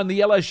on the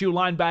LSU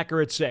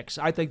linebacker at 6.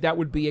 I think that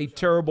would be a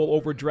terrible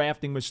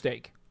overdrafting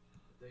mistake.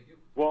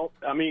 Well,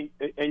 I mean,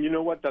 and you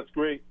know what? That's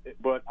great.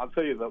 But I'll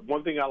tell you, the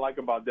one thing I like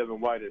about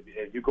Devin White, and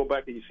you go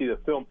back and you see the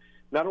film,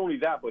 not only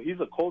that, but he's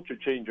a culture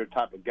changer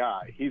type of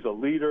guy. He's a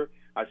leader.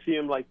 I see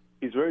him like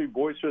he's very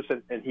boisterous,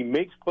 and he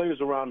makes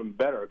players around him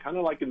better, kind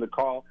of like in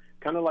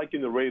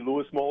the Ray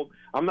Lewis mold.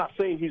 I'm not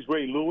saying he's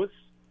Ray Lewis.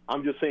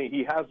 I'm just saying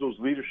he has those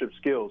leadership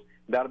skills,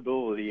 that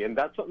ability, and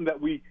that's something that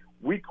we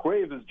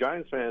crave as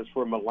Giants fans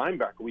from a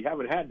linebacker. We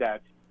haven't had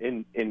that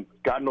in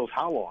God knows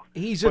how long.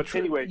 He's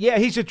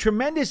a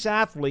tremendous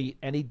athlete,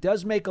 and he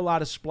does make a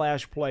lot of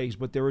splash plays,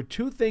 but there are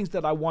two things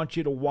that I want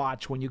you to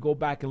watch when you go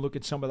back and look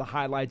at some of the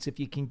highlights, if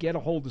you can get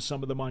a hold of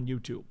some of them on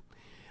YouTube.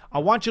 I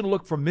want you to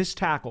look for missed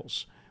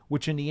tackles,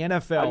 which in the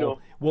NFL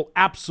will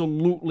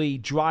absolutely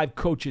drive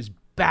coaches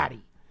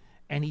batty.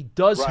 And he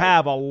does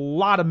have a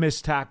lot of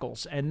missed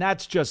tackles, and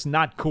that's just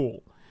not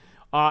cool.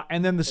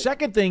 And then the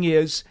second thing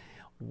is,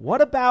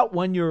 what about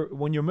when you're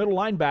middle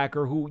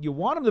linebacker who you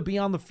want him to be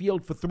on the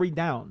field for 3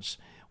 downs?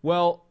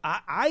 Well,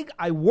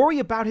 I worry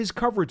about his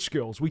coverage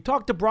skills. We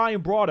talked to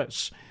Brian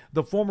Broaddus,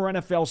 the former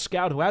NFL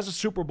scout who has a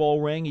Super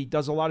Bowl ring. He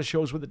does a lot of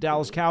shows with the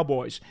Dallas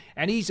Cowboys,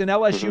 and he's an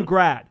LSU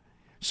grad.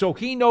 So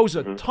he knows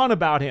a ton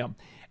about him.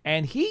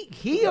 And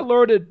he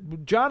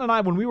alerted John and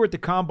I when we were at the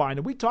Combine,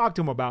 and we talked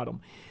to him about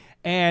him.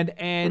 And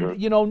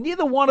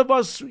neither one of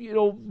us,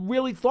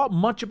 really thought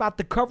much about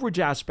the coverage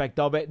aspect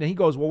of it. And he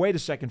goes, well, wait a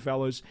second,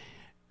 fellas.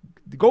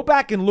 Go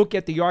back and look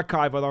at the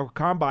archive of our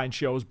Combine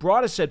shows.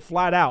 Broaddus said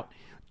flat out,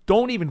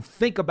 don't even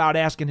think about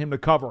asking him to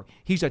cover.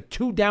 He's a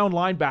 2-down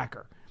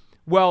linebacker.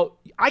 Well,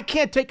 I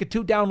can't take a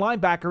 2-down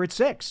linebacker at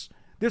 6.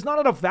 There's not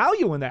enough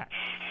value in that.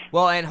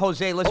 Well, and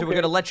Jose, listen, we're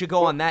going to let you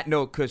go on that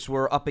note because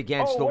we're up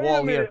against the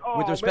wall here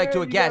with respect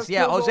to a guest.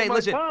 Yeah, Jose,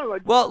 listen.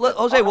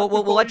 Jose,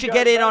 we'll let you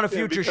get in on a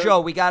future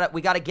show. We got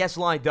a guest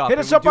lined up. Hit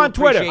us up on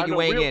Twitter. You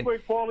weighing in.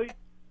 Quick, Paulie,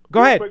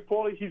 go ahead. Quick,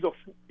 Paulie, he's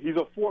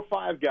a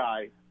 4-5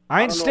 guy.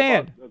 I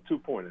understand. A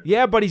 2-pointer.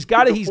 Yeah, but he's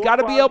got to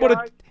be able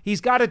to.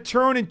 He's got to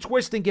turn and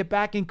twist and get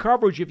back in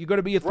coverage if you're going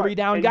to be a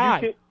 3-down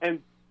guy.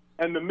 And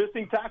the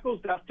missing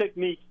tackles, that's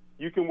technique.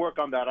 You can work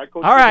on that.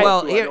 All right.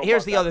 Well,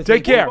 here's the other thing.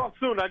 Take care. We'll talk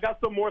soon. I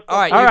got some more stuff. All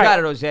right, you got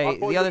it, Jose.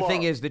 The other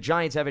thing is the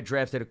Giants haven't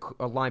drafted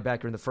a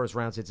linebacker in the first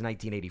round since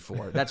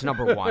 1984. That's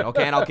number one,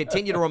 okay? And I'll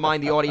continue to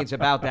remind the audience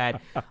about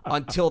that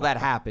until that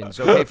happens,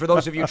 okay? For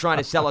those of you trying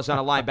to sell us on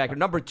a linebacker.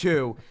 Number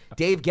 2,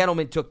 Dave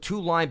Gettleman took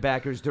 2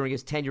 linebackers during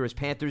his tenure as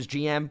Panthers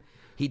GM.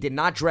 He did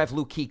not draft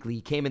Luke Kuechly.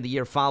 He came in the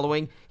year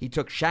following. He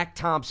took Shaq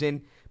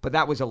Thompson, but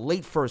that was a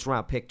late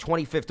first-round pick,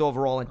 25th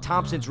overall, and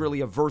Thompson's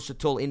really a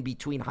versatile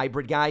in-between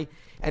hybrid guy,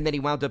 and then he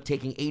wound up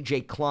taking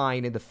A.J.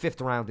 Klein in the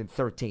 5th round in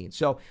 13.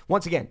 So,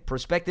 once again,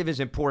 perspective is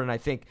important, I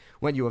think,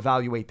 when you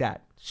evaluate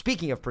that.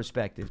 Speaking of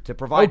perspective, to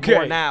provide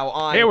more now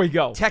on Here we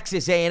go.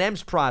 Texas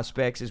A&M's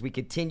prospects as we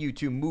continue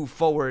to move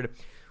forward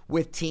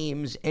with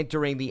teams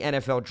entering the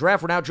NFL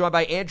Draft. We're now joined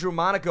by Andrew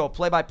Monaco,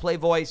 play-by-play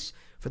voice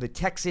for the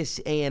Texas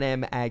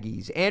A&M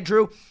Aggies.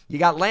 Andrew, you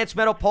got Lance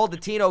Meadow, Paul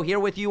Dottino here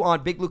with you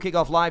on Big Blue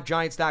Kickoff Live,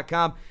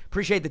 Giants.com.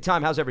 Appreciate the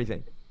time. How's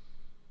everything?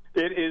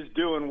 It is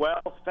doing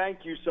well. Thank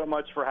you so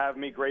much for having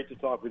me. Great to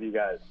talk with you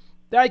guys.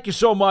 Thank you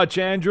so much,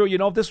 Andrew. You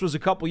know, if this was a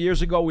couple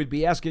years ago, we'd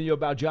be asking you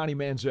about Johnny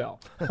Manziel.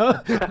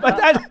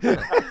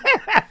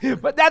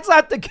 but that's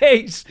not the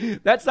case.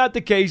 That's not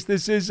the case.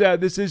 This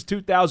is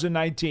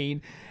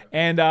 2019.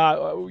 And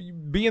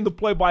being the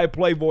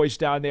play-by-play voice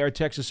down there at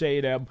Texas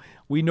A&M,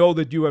 we know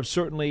that you have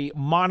certainly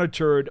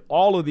monitored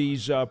all of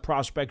these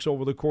prospects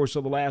over the course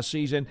of the last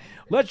season.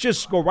 Let's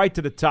just go right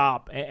to the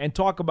top and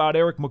talk about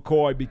Erik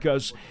McCoy,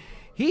 because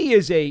he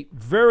is a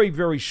very,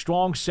 very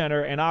strong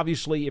center, and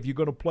obviously if you're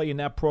going to play in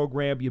that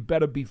program, you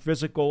better be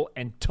physical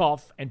and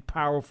tough and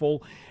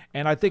powerful.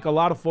 And I think a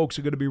lot of folks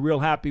are going to be real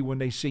happy when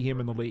they see him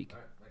in the league.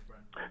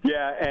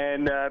 Yeah,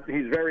 and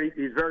he's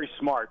very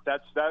smart.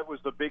 That was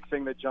the big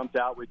thing that jumped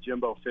out with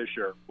Jimbo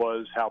Fisher,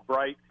 was how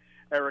bright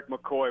Erik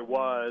McCoy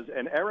was.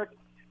 And Erik,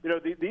 you know,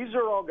 these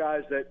are all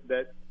guys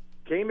that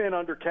came in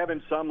under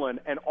Kevin Sumlin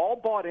and all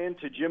bought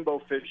into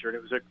Jimbo Fisher. And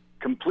it was a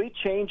complete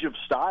change of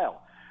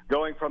style,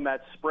 going from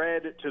that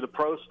spread to the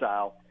pro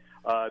style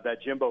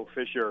that Jimbo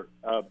Fisher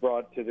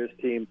brought to this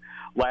team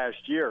last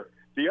year.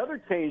 The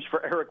other change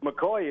for Erik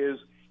McCoy is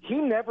he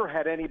never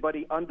had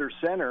anybody under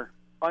center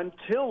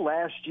until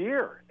last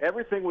year.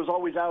 Everything was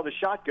always out of the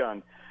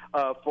shotgun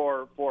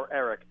for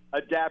Erik.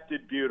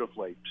 Adapted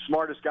beautifully.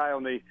 Smartest guy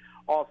on the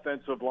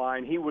offensive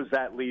line. He was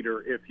that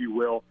leader, if you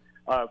will,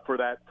 for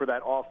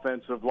that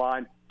offensive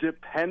line.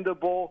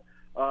 Dependable.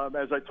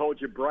 As I told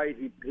you, bright.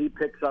 He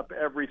picks up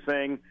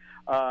everything.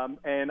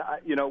 And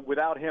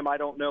without him, I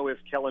don't know if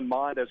Kellen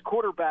Mond, as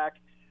quarterback,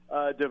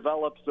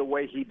 develops the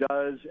way he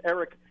does.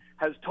 Erik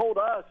has told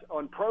us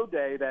on Pro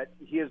Day that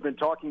he has been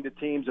talking to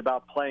teams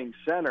about playing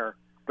center,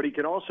 but he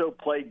can also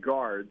play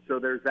guard. So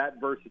there's that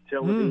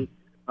versatility.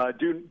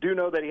 Do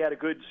know that he had a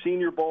good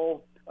Senior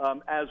Bowl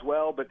as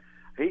well, but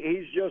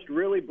he's just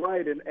really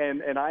bright,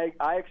 and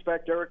I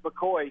expect Erik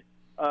McCoy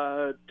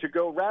to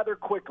go rather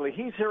quickly.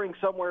 He's hearing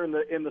somewhere in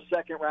the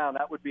second round.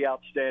 That would be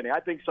outstanding. I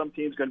think some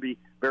team's going to be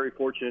very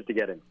fortunate to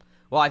get him.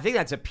 Well, I think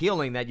that's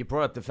appealing that you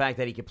brought up the fact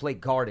that he can play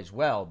guard as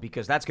well,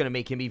 because that's going to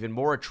make him even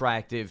more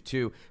attractive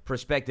to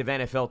prospective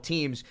NFL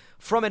teams.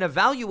 From an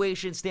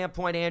evaluation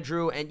standpoint,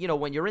 Andrew, and, you know,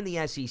 when you're in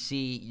the SEC,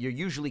 you're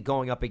usually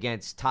going up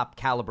against top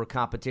caliber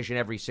competition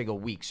every single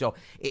week. So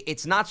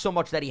it's not so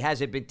much that he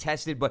hasn't been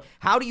tested, but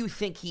how do you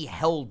think he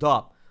held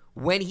up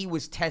when he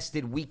was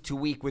tested week to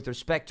week with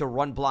respect to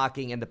run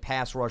blocking and the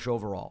pass rush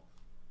overall?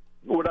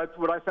 What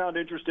I found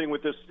interesting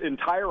with this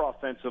entire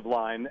offensive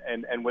line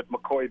and with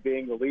McCoy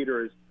being the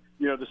leader is,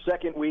 you know, the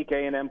second week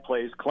A&M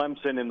plays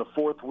Clemson. In the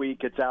fourth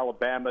week, it's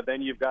Alabama.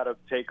 Then you've got to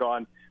take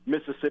on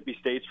Mississippi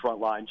State's front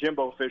line.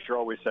 Jimbo Fisher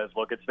always says,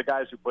 look, it's the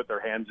guys who put their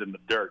hands in the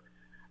dirt.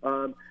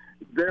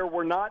 There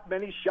were not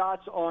many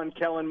shots on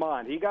Kellen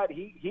Mond. He got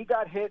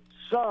hit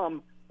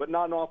some, but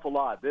not an awful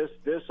lot. This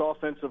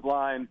offensive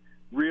line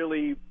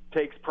really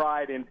takes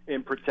pride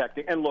in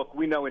protecting. And look,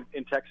 we know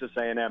in Texas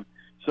A&M,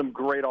 some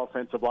great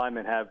offensive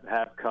linemen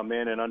have come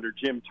in. And under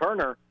Jim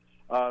Turner,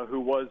 who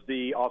was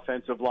the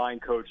offensive line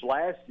coach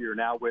last year,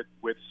 now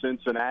with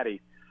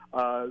Cincinnati,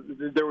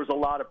 there was a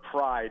lot of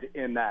pride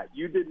in that.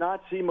 You did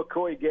not see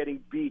McCoy getting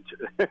beat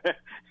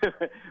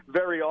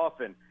very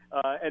often.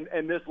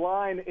 And this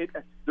line,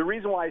 the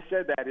reason why I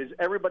said that is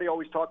everybody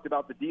always talked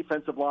about the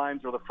defensive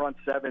lines or the front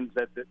sevens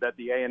that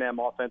the A&M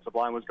offensive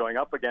line was going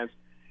up against.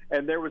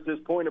 And there was this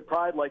point of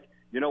pride, like,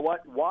 you know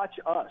what, watch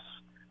us.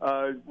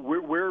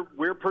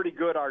 We're pretty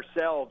good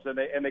ourselves, and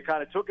they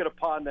kind of took it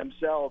upon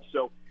themselves.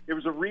 So it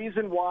was a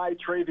reason why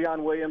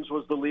Travion Williams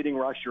was the leading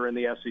rusher in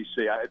the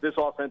SEC. This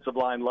offensive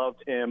line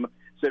loved him,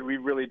 said we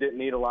really didn't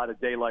need a lot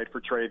of daylight for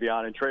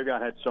Travion, and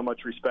Travion had so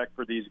much respect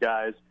for these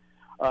guys.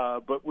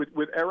 But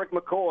with Erik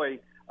McCoy,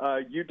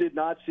 you did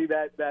not see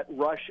that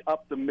rush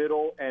up the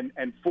middle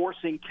and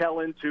forcing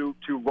Kellen to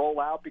roll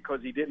out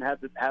because he didn't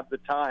have the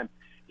time.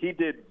 He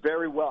did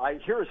very well. I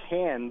hear his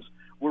hands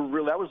were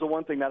really, that was the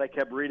one thing that I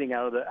kept reading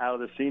out of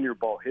the Senior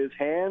Bowl. His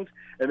hands,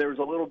 and there was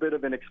a little bit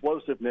of an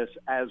explosiveness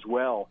as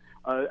well.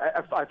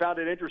 I found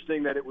it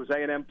interesting that it was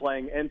A&M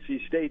playing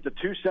NC State. The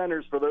two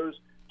centers for those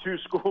two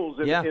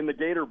schools in the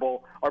Gator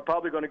Bowl are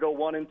probably going to go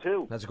 1 and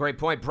 2. That's a great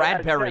point.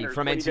 Bradbury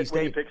from NC State.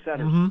 When you pick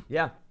centers. Mm-hmm.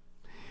 Yeah.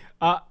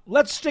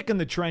 Let's stick in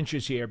the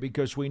trenches here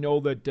because we know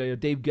that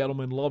Dave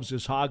Gettleman loves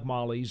his hog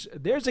mollies.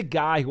 There's a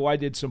guy who I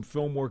did some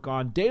film work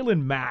on,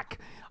 Dalen Mack,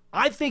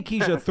 I think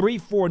he's a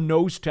 3-4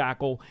 nose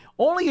tackle,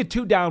 only a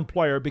 2-down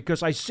player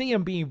because I see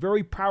him being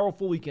very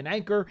powerful. He can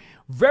anchor,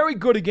 very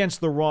good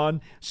against the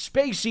run,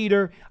 space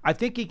eater. I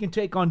think he can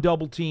take on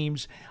double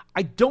teams.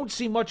 I don't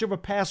see much of a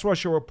pass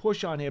rush or a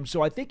push on him,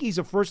 so I think he's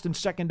a first and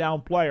second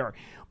down player.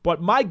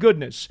 But my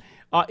goodness,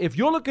 if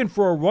you're looking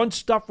for a run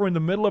stuffer in the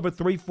middle of a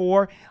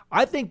 3-4,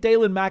 I think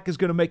Daylon Mack is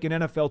going to make an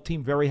NFL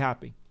team very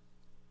happy.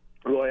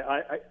 Roy,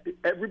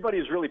 everybody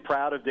is really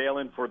proud of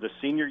Daylon for the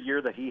senior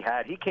year that he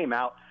had. He came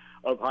out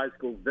of high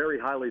school very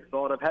highly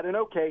thought of, had an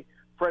okay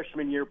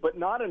freshman year, but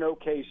not an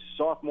okay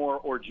sophomore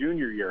or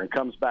junior year, and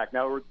comes back.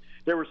 Now,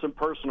 there were some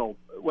personal,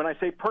 when I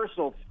say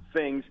personal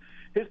things,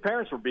 his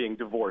parents were being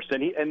divorced,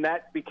 and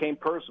that became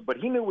personal. But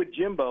he knew with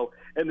Jimbo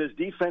and this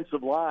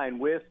defensive line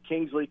with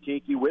Kingsley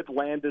Keke, with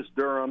Landis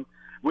Durham,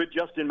 with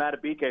Justin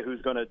Madubuike,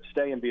 who's going to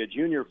stay and be a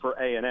junior for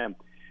A&M.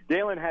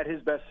 Daylon had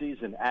his best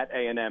season at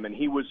A&M, and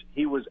he was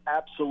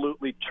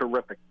absolutely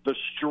terrific. The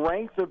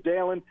strength of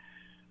Daylon,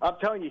 I'm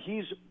telling you,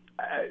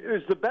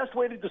 is the best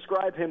way to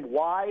describe him.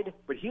 Wide,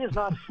 but he is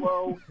not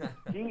slow.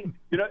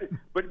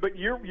 But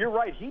you're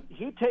right.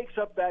 He takes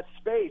up that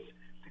space.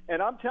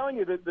 And I'm telling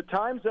you that the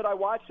times that I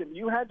watched him,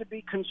 you had to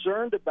be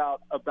concerned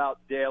about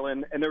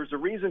Daylon, and there was a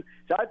reason.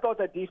 So I thought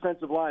that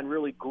defensive line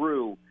really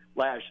grew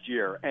last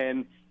year,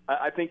 and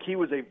I think he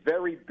was a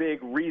very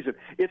big reason.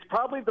 It's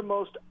probably the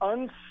most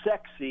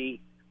unsexy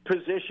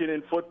position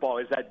in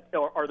football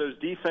are those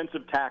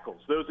defensive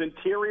tackles, those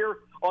interior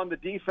on the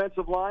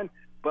defensive line.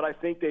 But I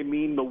think they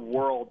mean the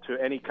world to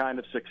any kind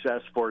of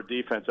success for a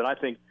defense. And I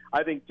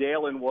think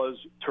Daylon was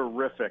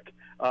terrific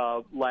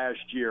last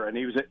year, and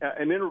he was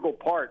an integral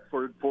part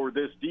for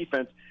this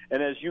defense.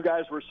 And as you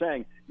guys were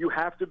saying, you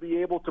have to be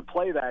able to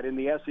play that in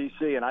the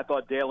SEC. And I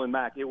thought Daylon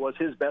Mack, it was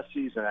his best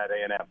season at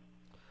A&M.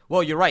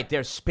 Well, you're right.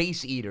 They're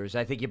space eaters.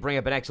 I think you bring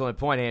up an excellent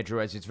point,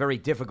 Andrew, as it's very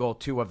difficult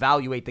to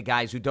evaluate the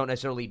guys who don't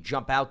necessarily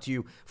jump out to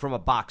you from a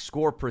box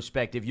score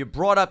perspective. You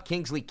brought up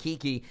Kingsley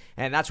Keke,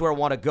 and that's where I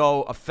want to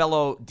go, a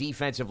fellow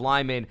defensive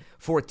lineman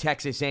for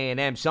Texas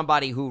A&M,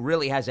 somebody who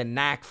really has a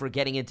knack for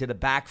getting into the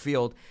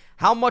backfield.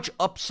 How much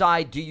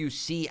upside do you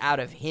see out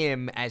of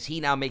him as he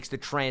now makes the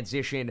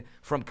transition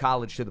from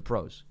college to the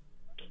pros?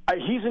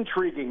 He's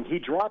intriguing. He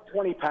dropped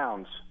 20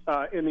 pounds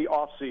in the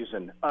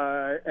offseason,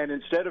 and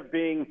instead of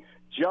being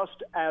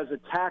just as a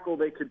tackle,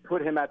 they could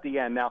put him at the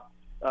end. Now,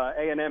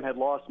 A&M had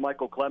lost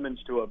Michael Clemens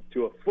to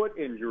a foot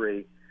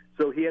injury,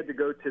 so he had to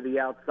go to the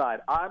outside.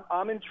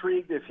 I'm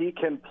intrigued if he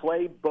can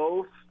play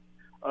both.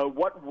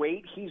 What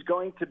weight he's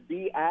going to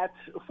be at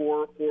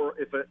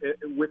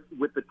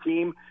with the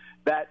team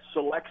that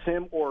selects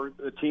him or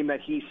the team that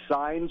he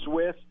signs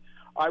with.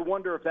 I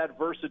wonder if that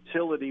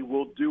versatility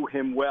will do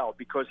him well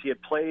because he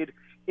had played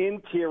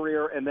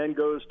interior and then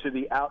goes to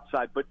the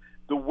outside. But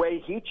the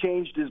way he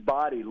changed his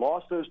body,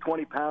 lost those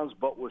 20 pounds,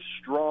 but was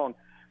strong.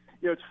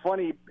 You know, it's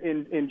funny,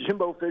 in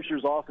Jimbo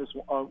Fisher's office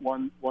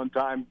one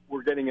time,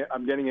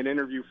 I'm getting an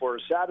interview for a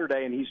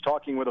Saturday, and he's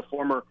talking with a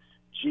former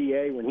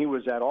GA when he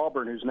was at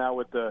Auburn, who's now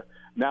in the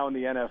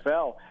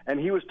NFL, and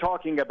he was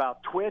talking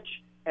about twitch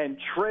and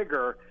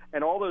trigger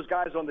and all those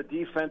guys on the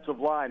defensive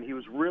line. He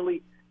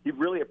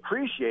really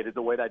appreciated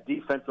the way that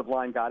defensive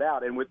line got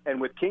out, and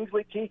with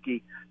Kingsley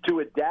Keke to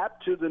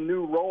adapt to the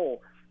new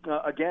role.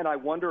 Again, I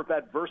wonder if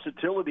that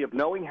versatility of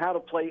knowing how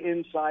to play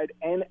inside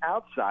and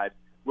outside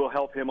will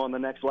help him on the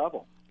next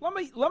level.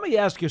 Let me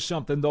ask you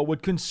something, though.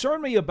 What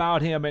concerned me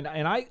about him, and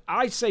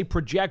I say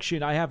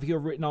projection, I have here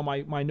written on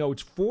my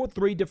notes,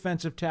 4-3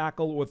 defensive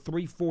tackle or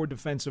 3-4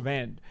 defensive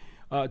end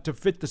to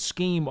fit the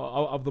scheme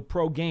of the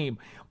pro game.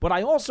 But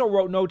I also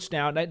wrote notes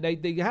down.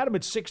 They had him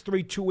at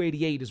 6'3",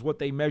 288 is what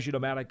they measured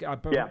him at,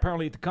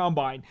 apparently at the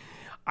Combine.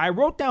 I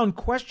wrote down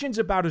questions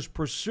about his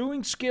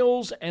pursuing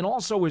skills and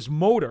also his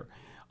motor.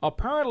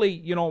 Apparently,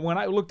 you know, when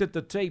I looked at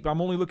the tape,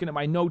 I'm only looking at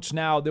my notes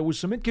now, there was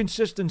some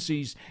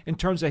inconsistencies in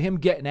terms of him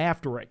getting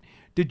after it.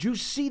 Did you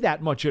see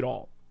that much at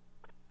all?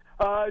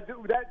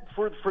 That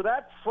for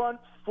that front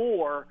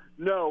four,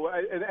 no,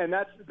 and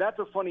that's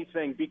a funny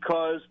thing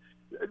because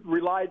it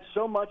relied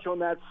so much on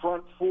that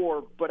front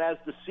four, but as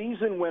the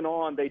season went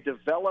on, they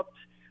developed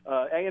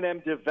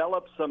A&M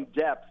developed some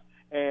depth.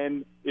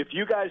 And if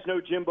you guys know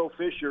Jimbo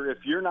Fisher, if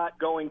you're not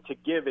going to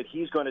give it,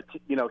 he's going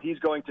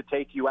to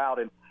take you out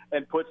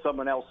and put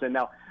someone else in.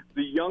 Now,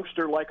 the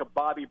youngster like a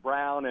Bobby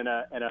Brown and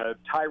a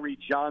Tyree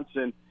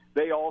Johnson,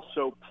 they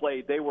also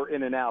played. They were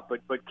in and out.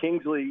 But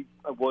Kingsley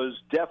was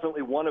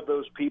definitely one of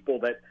those people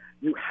that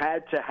you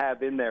had to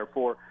have in there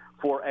for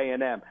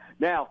A&M.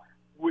 Now,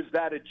 was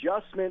that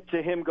adjustment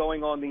to him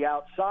going on the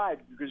outside?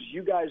 Because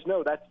you guys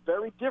know that's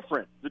very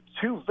different. The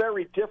two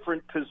very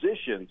different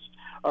positions.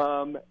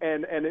 And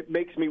it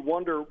makes me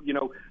wonder, you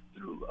know,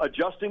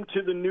 adjusting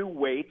to the new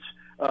weights,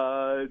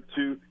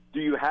 do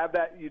you have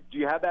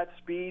that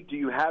speed? Do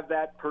you have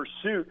that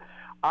pursuit?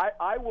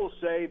 I will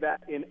say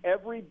that in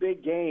every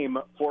big game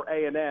for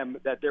A&M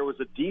that there was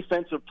a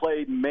defensive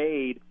play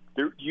made,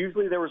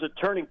 usually there was a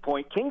turning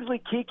point.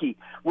 Kingsley Keke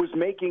was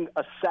making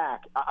a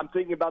sack. I'm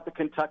thinking about the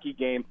Kentucky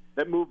game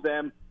that moved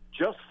them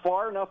just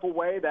far enough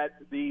away that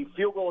the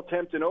field goal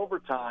attempt in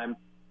overtime,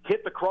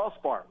 hit the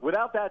crossbar.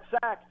 Without that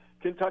sack,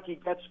 Kentucky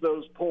gets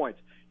those points.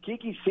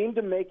 Kiki seemed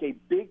to make a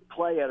big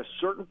play at a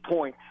certain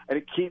point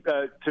and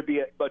to be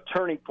a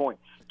turning point.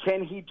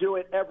 Can he do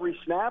it every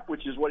snap,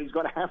 which is what he's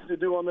going to have to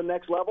do on the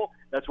next level?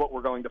 That's what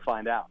we're going to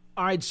find out.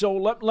 All right, so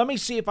let me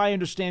see if I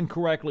understand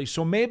correctly.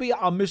 So maybe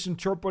I'm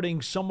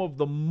misinterpreting some of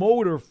the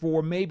motor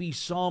for maybe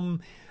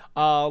some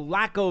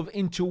lack of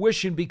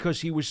intuition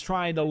because he was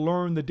trying to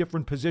learn the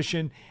different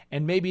position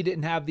and maybe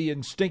didn't have the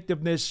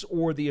instinctiveness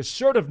or the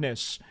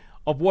assertiveness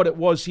of what it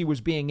was he was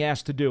being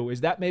asked to do.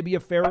 Is that maybe a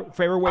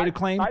fairer way to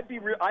claim? I'd be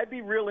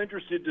real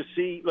interested to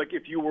see, like,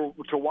 if you were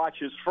to watch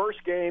his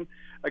first game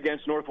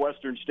against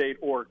Northwestern State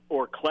or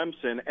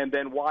Clemson, and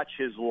then watch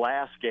his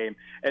last game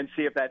and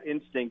see if that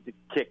instinct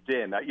kicked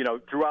in.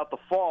 Throughout the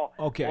fall,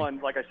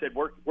 like I said,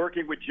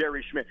 working with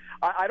Jerry Schmidt,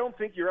 I don't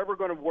think you're ever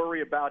going to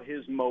worry about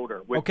his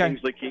motor with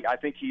Kingsley Keke. I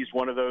think he's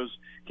one of those.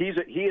 He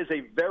is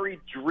a very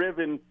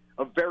driven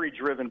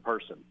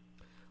person.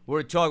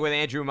 We're talking with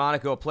Andrew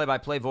Monaco,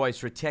 play-by-play voice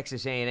for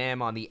Texas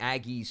A&M on the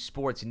Aggies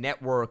Sports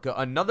Network.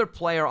 Another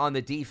player on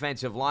the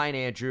defensive line,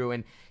 Andrew,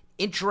 and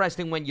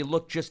interesting when you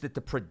look just at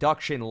the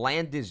production,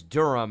 Landis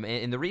Durham.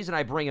 And the reason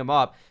I bring him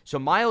up, so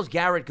Myles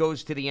Garrett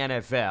goes to the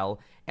NFL,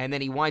 and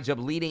then he winds up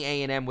leading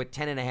A&M with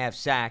 10.5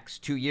 sacks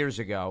 2 years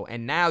ago.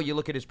 And now you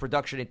look at his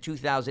production in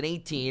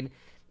 2018,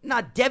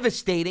 not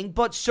devastating,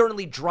 but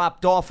certainly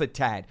dropped off a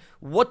tad.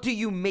 What do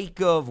you make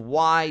of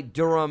why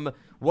Durham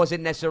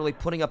wasn't necessarily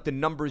putting up the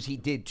numbers he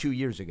did 2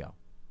 years ago?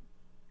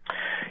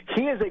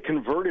 He is a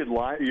converted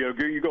line.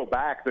 You go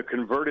back, the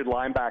converted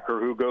linebacker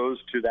who goes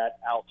to that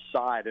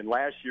outside, and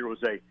last year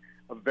was a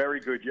very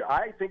good year.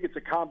 I think it's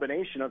a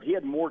combination of he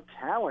had more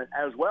talent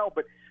as well,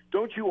 but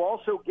don't you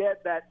also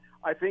get that?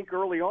 I think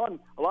early on,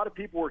 a lot of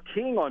people were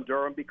keying on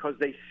Durham because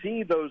they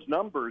see those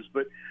numbers,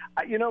 but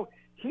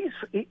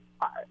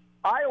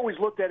I always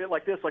looked at it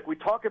like this. Like, we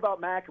talk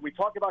about Mack and we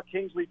talk about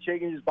Kingsley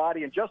changing his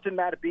body, and Justin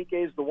Madubuike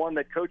is the one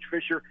that Coach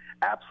Fisher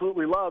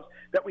absolutely loves,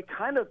 that we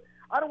kind of,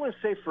 I don't want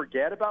to say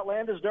forget about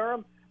Landis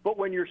Durham, but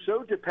when you're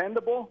so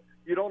dependable,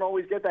 you don't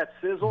always get that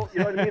sizzle. You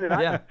know what I mean?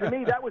 And to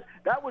me, that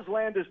was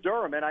Landis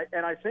Durham. And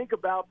I think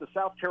about the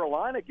South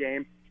Carolina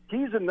game.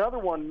 He's another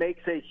one,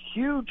 makes a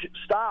huge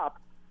stop,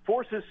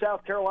 forces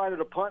South Carolina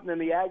to punt, and then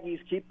the Aggies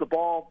keep the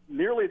ball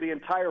nearly the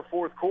entire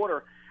fourth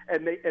quarter,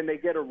 and they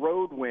get a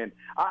road win.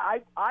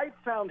 I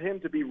found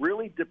him to be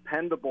really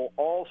dependable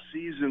all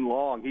season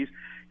long. He's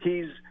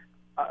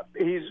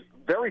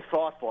very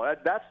thoughtful.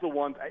 That's the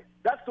one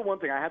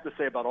thing I have to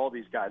say about all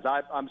these guys.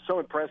 I'm so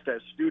impressed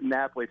as student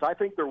athletes. I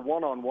think their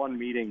one-on-one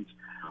meetings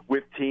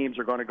with teams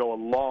are going to go a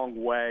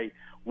long way.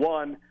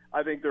 One,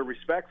 I think they're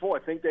respectful. I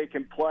think they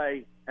can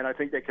play, and I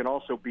think they can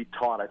also be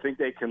taught. I think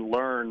they can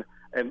learn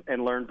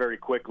and learn very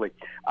quickly.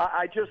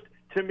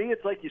 To me,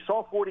 it's like you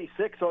saw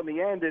 46 on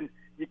the end, and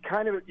you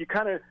kind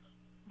of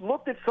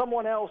looked at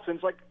someone else, and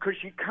it's like,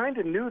 because you kind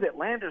of knew that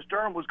Landis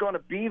Durham was going to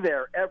be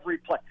there every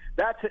play.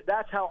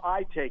 That's how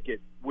I take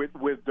it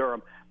with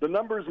Durham. The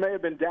numbers may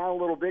have been down a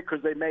little bit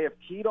because they may have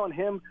keyed on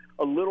him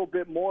a little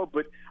bit more,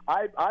 but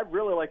I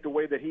really like the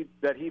way that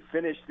he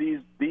finished these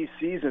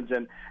seasons,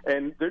 and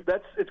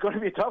it's going to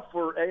be tough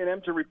for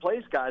A&M to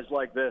replace guys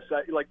like this.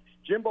 Like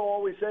Jimbo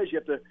always says, you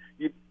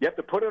have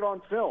to put it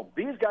on film.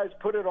 These guys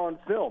put it on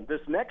film.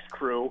 This next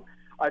crew,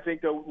 I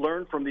think they'll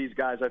learn from these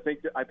guys. I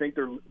think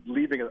they're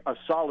leaving a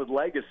solid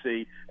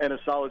legacy and a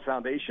solid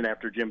foundation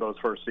after Jimbo's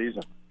first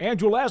season.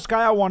 Andrew, last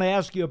guy I want to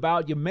ask you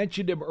about, you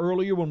mentioned him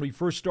earlier when we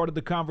first started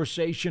the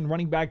conversation,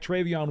 running back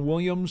Travion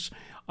Williams.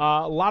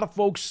 A lot of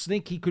folks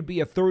think he could be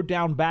a third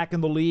down back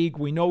in the league.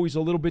 We know he's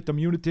a little bit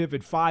diminutive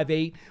at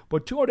 5'8",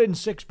 but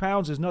 206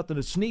 pounds is nothing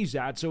to sneeze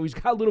at, so he's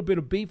got a little bit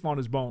of beef on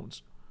his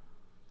bones.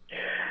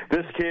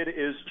 This kid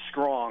is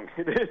strong.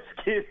 This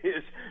kid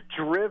is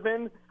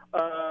driven.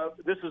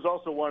 This is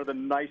also one of the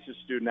nicest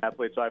student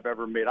athletes I've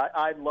ever met.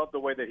 I love the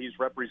way that he's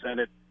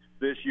represented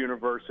this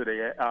university.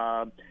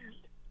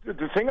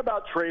 The thing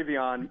about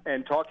Travion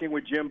and talking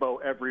with Jimbo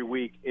every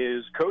week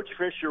is Coach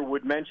Fisher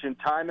would mention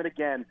time and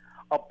again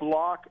a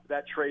block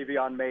that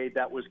Travion made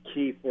that was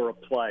key for a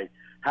play,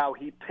 how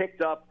he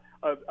picked up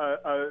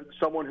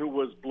someone who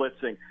was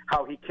blitzing,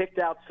 how he kicked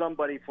out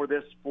somebody for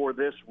this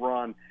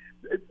run.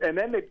 And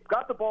then they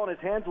got the ball in his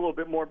hands a little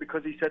bit more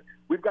because he said,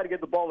 we've got to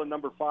get the ball in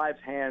number 5's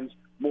hands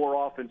more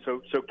often.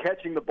 So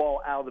catching the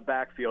ball out of the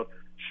backfield.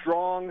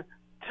 Strong,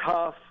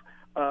 tough.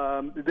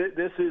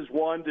 This is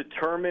one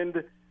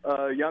determined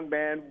young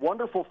man.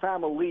 Wonderful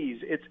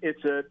families.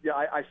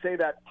 I say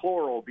that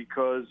plural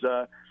because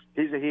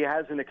he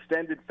has an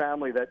extended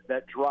family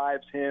that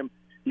drives him.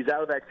 He's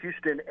out of that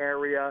Houston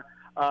area.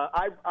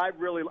 I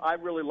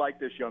really like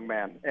this young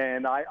man,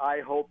 and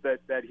I hope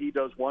that he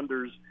does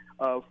wonders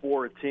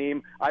for a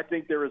team. I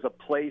think there is a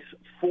place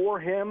for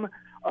him.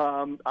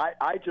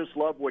 I just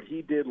love what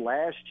he did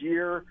last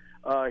year.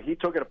 He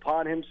took it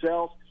upon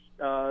himself.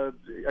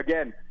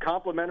 Again,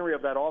 complimentary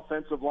of that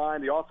offensive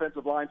line. The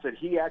offensive line said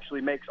he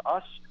actually makes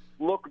us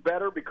look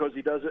better because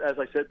he does, as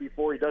I said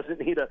before, he doesn't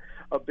need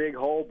a big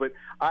hole. But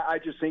I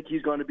just think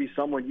he's going to be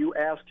someone you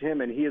ask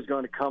him, and he is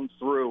going to come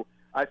through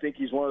I think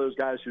he's one of those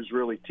guys who's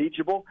really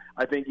teachable.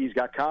 I think he's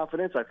got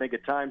confidence. I think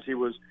at times he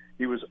was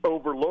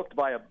overlooked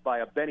by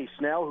a Benny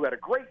Snell, who had a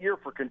great year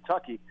for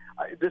Kentucky.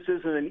 This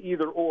isn't an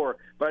either-or,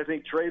 but I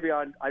think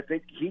Travion, I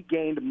think he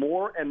gained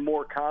more and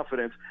more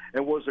confidence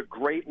and was a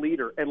great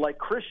leader. And like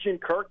Christian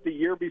Kirk the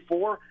year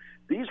before,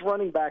 these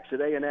running backs at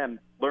A&M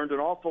learned an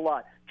awful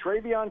lot.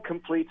 Travion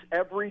completes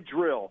every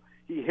drill.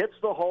 He hits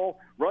the hole,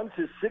 runs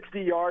his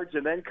 60 yards,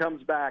 and then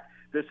comes back.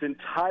 This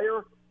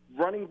entire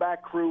running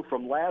back crew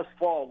from last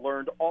fall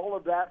learned all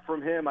of that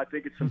from him. I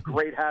think it's some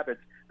great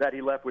habits that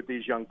he left with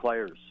these young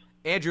players.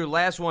 Andrew,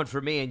 last one for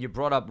me, and you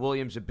brought up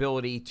Williams'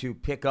 ability to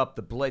pick up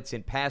the blitz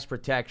and pass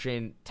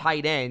protection.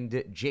 Tight end,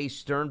 Jace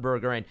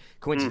Sternberger, and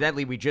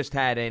coincidentally, we just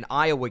had an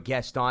Iowa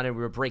guest on, and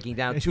we were breaking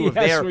down two of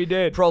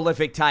their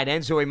prolific tight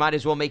ends, so we might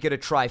as well make it a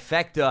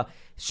trifecta.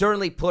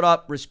 Certainly put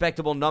up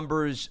respectable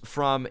numbers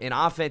from an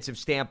offensive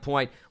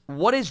standpoint.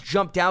 What has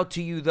jumped out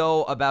to you,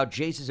 though, about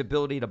Jace's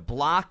ability to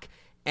block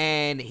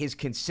and his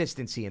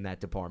consistency in that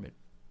department?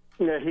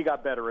 Yeah, he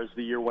got better as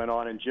the year went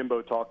on, and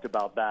Jimbo talked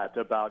about that,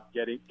 about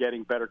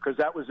getting better, because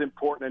that was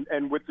important.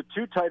 And with the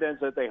two tight ends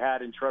that they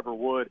had in Trevor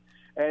Wood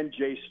and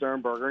Jace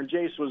Sternberger, and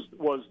Jace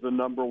was the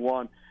number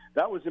one,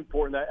 that was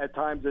important. At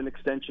times, an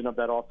extension of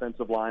that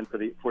offensive line for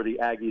the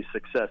Aggies'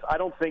 success. I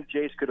don't think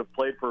Jace could have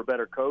played for a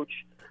better coach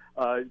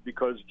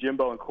because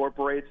Jimbo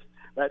incorporates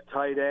that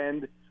tight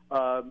end.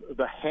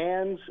 The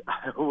hands,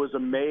 I was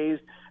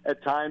amazed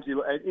at times.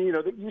 You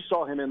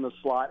saw him in the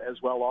slot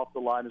as well off the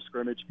line of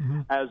scrimmage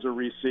as a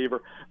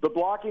receiver. The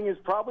blocking is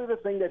probably the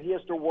thing that he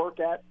has to work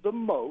at the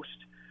most.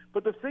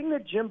 But the thing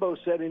that Jimbo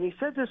said, and he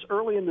said this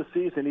early in the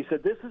season, he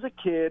said, this is a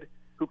kid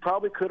who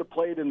probably could have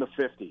played in the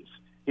 50s.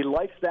 He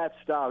likes that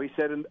style. He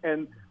said,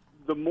 and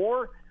the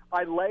more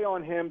I lay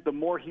on him, the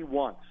more he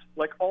wants.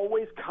 Like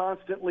always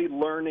constantly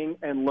learning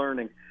and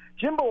learning.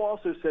 Jimbo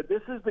also said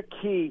this is the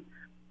key.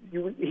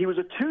 He was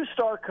a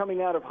two-star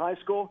coming out of high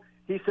school.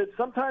 He said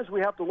sometimes we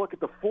have to look at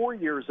the 4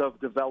 years of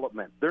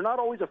development. They're not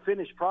always a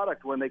finished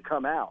product when they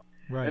come out.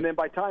 Right. And then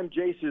by the time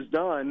Jace is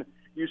done,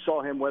 you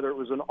saw him, whether it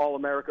was an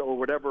All-America or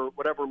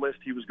whatever list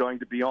he was going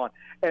to be on,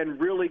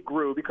 and really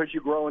grew because you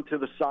grow into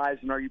the size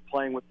and are you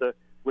playing with the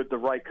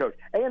right coach.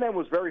 A&M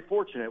was very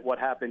fortunate what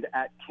happened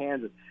at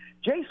Kansas.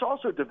 Jace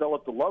also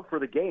developed a love for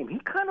the game. He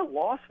kind of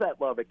lost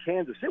that love at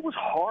Kansas. It was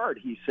hard,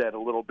 he said, a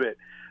little bit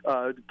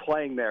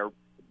playing there.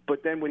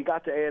 But then when he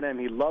got to A&M,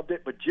 he loved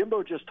it. But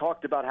Jimbo just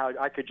talked about how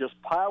I could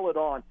just pile it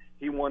on.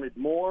 He wanted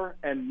more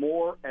and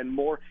more and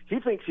more. He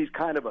thinks he's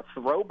kind of a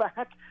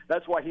throwback.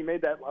 That's why he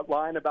made that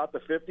line about the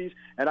 50s.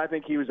 And I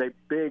think he was a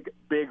big,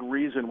 big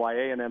reason why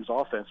A&M's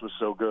offense was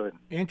so good.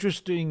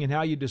 Interesting in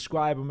how you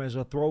describe him as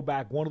a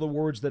throwback. One of the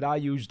words that I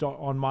used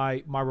on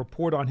my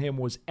report on him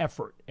was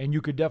effort. And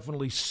you could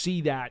definitely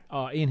see that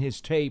in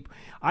his tape.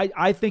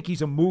 I think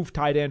he's a move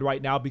tight end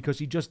right now because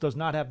he just does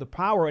not have the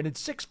power. And at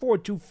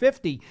 6'4",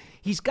 250,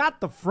 he's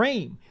got the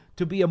frame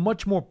to be a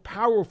much more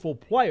powerful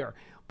player.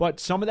 But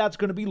some of that's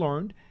going to be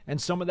learned, and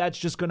some of that's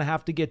just going to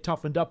have to get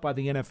toughened up by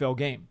the NFL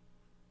game.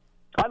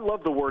 I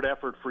love the word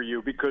effort for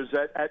you because,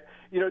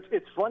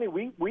 it's funny.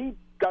 We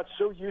got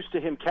so used to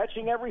him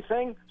catching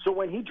everything, so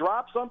when he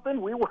dropped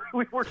something, we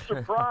were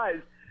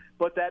surprised.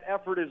 But that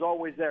effort is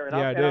always there.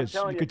 And it is.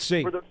 I'm telling you could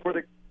see.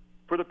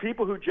 For the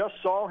people who just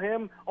saw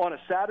him on a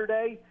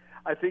Saturday,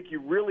 I think you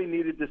really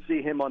needed to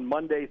see him on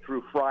Monday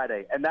through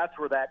Friday, and that's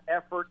where that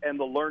effort and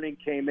the learning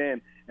came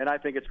in, and I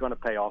think it's going to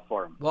pay off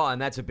for him. Well,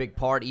 and that's a big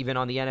part even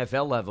on the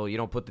NFL level. You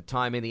don't put the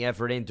time and the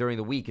effort in during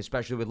the week,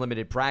 especially with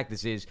limited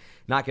practices.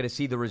 Not going to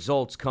see the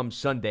results come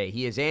Sunday.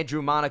 He is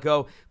Andrew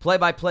Monaco,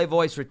 play-by-play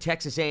voice for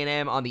Texas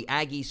A&M on the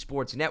Aggie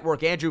Sports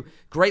Network. Andrew,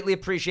 greatly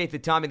appreciate the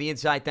time and the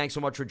insight. Thanks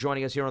so much for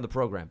joining us here on the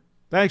program.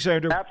 Thanks,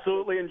 Andrew.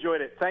 Absolutely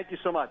enjoyed it. Thank you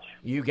so much.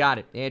 You got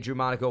it. Andrew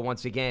Monaco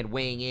once again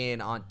weighing in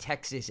on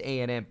Texas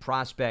A&M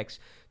prospects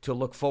to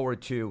look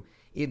forward to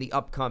in the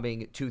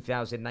upcoming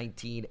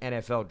 2019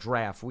 NFL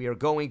Draft. We are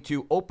going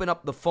to open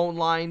up the phone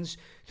lines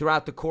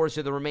throughout the course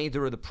of the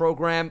remainder of the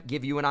program,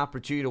 give you an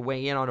opportunity to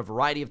weigh in on a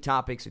variety of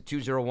topics at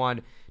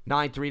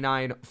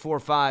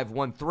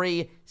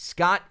 201-939-4513.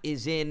 Scott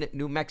is in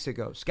New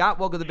Mexico. Scott,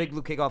 welcome to the Big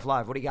Blue Kickoff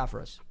Live. What do you got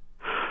for us?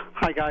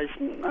 Hi, guys.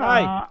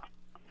 Hi.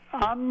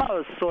 I'm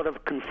sort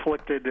of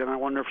conflicted, and I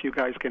wonder if you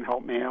guys can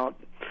help me out.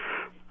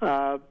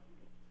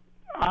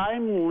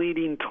 I'm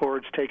leaning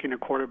towards taking a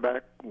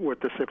quarterback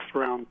with the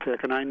 6th-round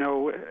pick, and I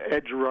know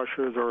edge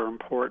rushers are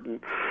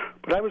important.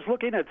 But I was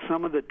looking at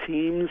some of the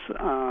teams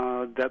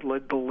that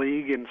led the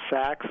league in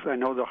sacks. I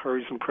know the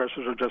hurries and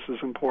pressures are just as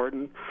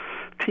important.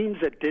 Teams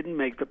that didn't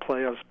make the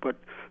playoffs but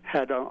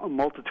had a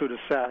multitude of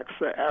sacks,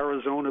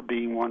 Arizona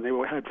being one. They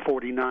had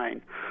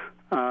 49.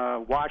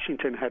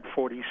 Washington had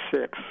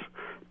 46.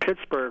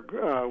 Pittsburgh,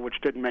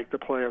 which didn't make the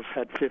playoffs,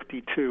 had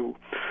 52.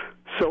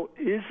 So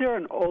is there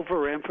an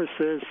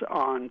overemphasis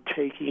on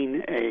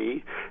taking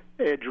a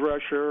edge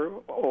rusher,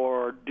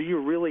 or do you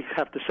really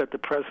have to set the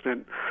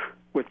precedent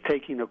with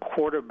taking a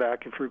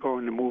quarterback if you're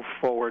going to move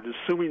forward,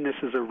 assuming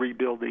this is a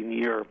rebuilding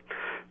year?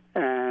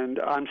 And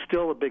I'm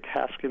still a big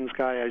Haskins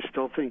guy. I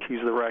still think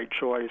he's the right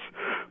choice.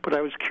 But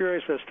I was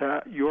curious as to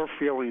how your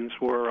feelings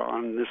were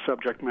on this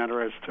subject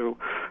matter as to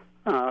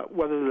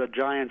whether the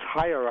Giants'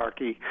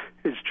 hierarchy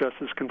is just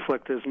as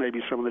conflicted as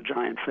maybe some of the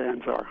Giant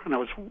fans are. And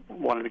I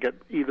wanted to get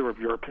either of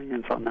your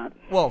opinions on that.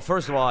 Well,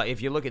 first of all,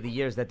 if you look at the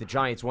years that the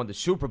Giants won the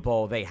Super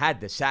Bowl, they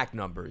had the sack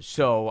numbers.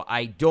 So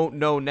I don't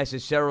know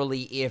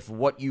necessarily if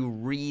what you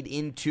read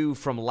into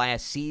from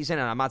last season,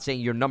 and I'm not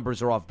saying your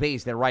numbers are off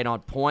base, they're right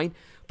on point,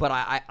 but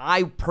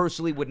I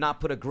personally would not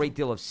put a great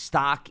deal of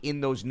stock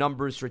in those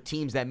numbers for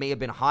teams that may have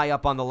been high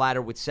up on the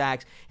ladder with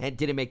sacks and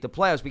didn't make the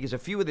playoffs, because a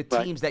few of the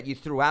teams that you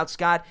threw out,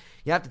 Scott,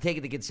 you have to take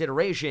into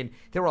consideration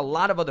there were a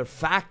lot of other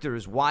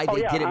factors why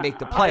they didn't make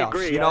the playoffs. I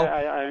agree. You know?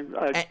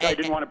 I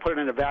didn't want to put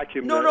it in a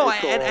vacuum. No,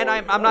 and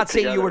I'm not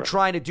saying you were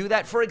trying to do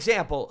that. For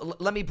example,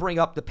 let me bring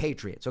up the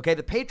Patriots, okay?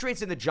 The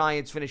Patriots and the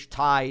Giants finished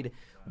tied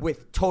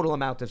with total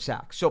amount of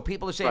sacks. So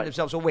people are saying to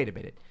themselves, oh, wait a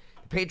minute.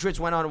 Patriots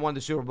went on and won the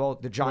Super Bowl.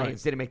 The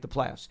Giants didn't make the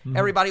playoffs. Mm-hmm.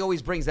 Everybody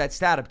always brings that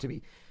stat up to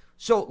me.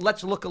 So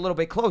let's look a little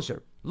bit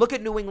closer. Look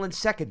at New England's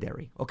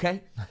secondary,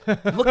 okay?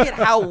 Look at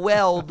how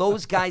well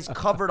those guys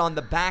covered on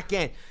the back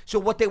end. So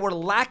what they were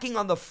lacking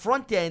on the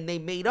front end, they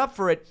made up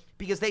for it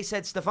because they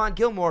said Stephon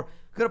Gilmore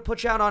going to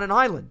put you out on an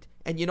island.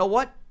 And you know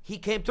what? He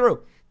came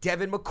through.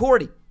 Devin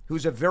McCourty,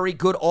 who's a very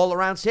good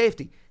all-around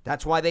safety.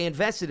 That's why they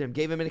invested in him,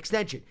 gave him an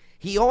extension.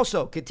 He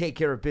also could take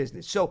care of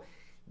business. So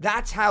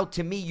that's how,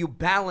 to me, you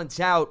balance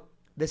out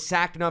the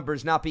sack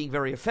numbers not being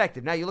very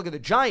effective. Now, you look at the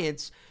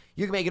Giants,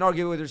 you can make an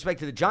argument with respect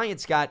to the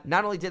Giants, Scott.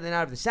 Not only did they not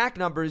have the sack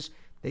numbers,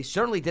 they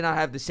certainly did not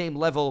have the same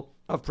level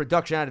of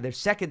production out of their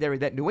secondary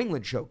that New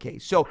England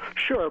showcased. So,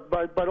 sure,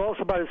 but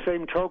also by the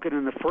same token,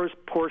 in the first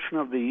portion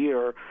of the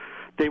year,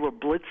 they were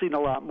blitzing a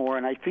lot more,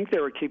 and I think they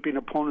were keeping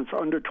opponents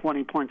under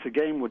 20 points a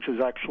game, which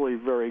is actually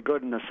very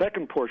good. In the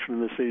second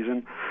portion of the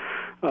season,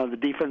 the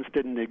defense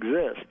didn't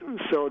exist.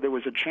 So there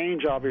was a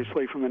change,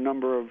 obviously, from the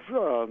number of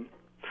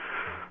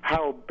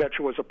how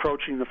Betcher was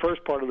approaching the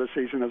first part of the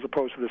season as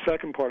opposed to the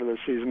second part of the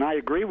season. I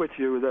agree with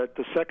you that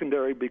the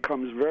secondary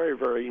becomes very,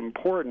 very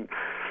important.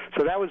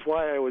 So that was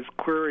why I was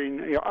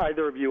querying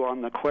either of you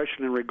on the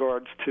question in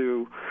regards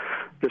to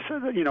this,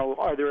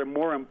 are there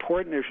more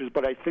important issues?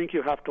 But I think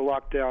you have to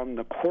lock down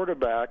the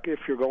quarterback if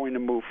you're going to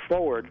move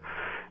forward.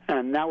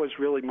 And that was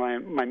really my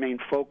main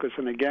focus.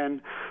 And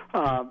again,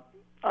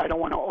 I don't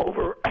want to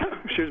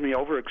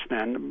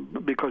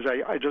overextend because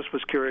I just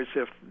was curious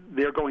if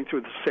they're going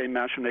through the same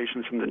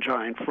machinations in the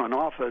Giant front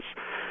office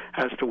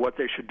as to what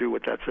they should do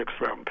with that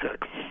sixth-round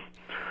pick.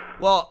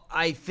 Well,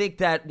 I think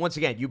that, once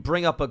again, you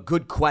bring up a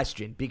good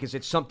question because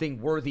it's something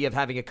worthy of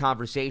having a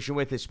conversation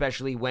with,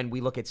 especially when we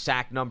look at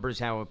sack numbers,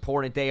 how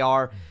important they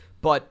are.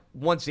 But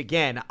once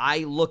again, I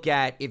look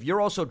at, if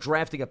you're also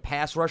drafting a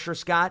pass rusher,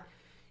 Scott,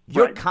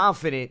 you're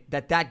confident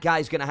that that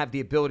guy's going to have the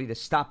ability to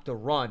stop the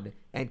run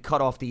and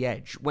cut off the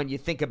edge. When you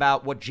think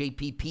about what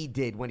JPP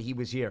did when he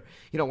was here,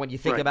 when you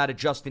think about a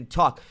Justin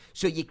Tuck.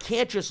 So you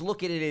can't just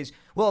look at it as,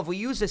 well, if we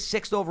use a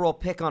 6th overall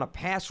pick on a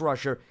pass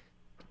rusher,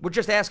 we're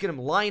just asking him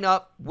line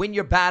up, win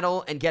your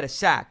battle, and get a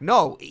sack.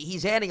 No,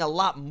 he's adding a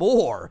lot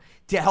more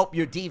to help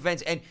your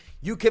defense. And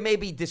you can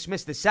maybe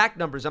dismiss the sack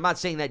numbers. I'm not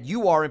saying that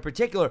you are in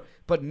particular,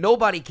 but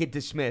nobody can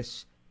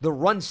dismiss the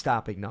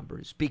run-stopping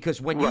numbers. Because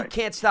when you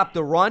can't stop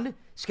the run,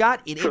 Scott,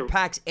 it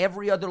impacts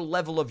every other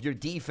level of your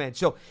defense.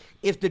 So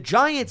if the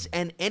Giants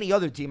and any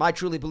other team, I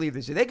truly believe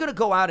this, if they're going to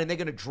go out and they're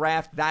going to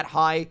draft that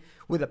high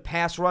with a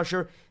pass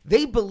rusher,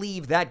 they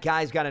believe that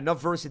guy's got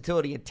enough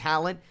versatility and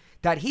talent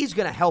that he's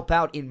going to help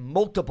out in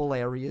multiple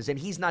areas, and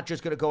he's not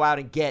just going to go out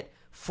and get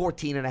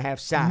 14.5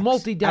 sacks.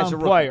 Multi-down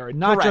player,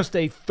 not just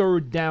a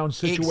third-down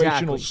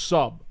situational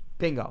sub.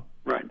 Bingo.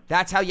 Right.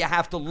 That's how you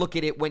have to look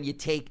at it when you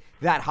take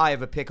that high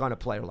of a pick on a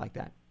player like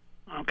that.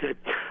 Okay.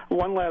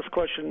 One last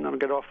question, and I'll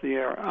get off the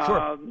air.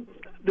 Sure.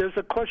 There's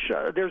a question.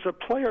 There's a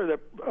player that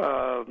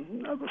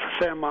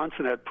Sam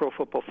Monson at Pro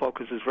Football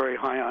Focus is very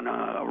high on,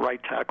 a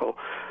right tackle.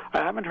 I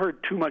haven't heard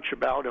too much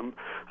about him,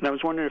 and I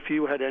was wondering if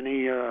you had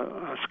any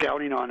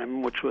scouting on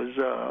him, which was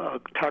a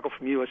tackle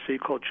from USC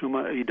called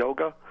Chuma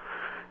Edoga.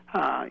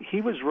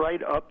 He was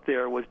right up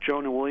there with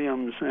Jonah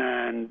Williams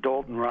and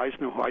Dalton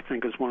Reisner, who I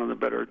think is one of the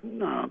better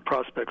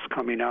prospects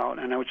coming out.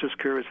 And I was just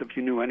curious if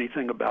you knew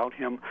anything about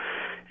him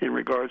in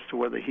regards to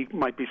whether he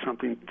might be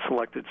something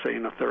selected, say,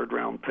 in a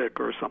third-round pick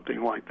or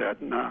something like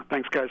that. And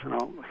thanks, guys, and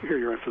I'll hear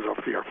your answers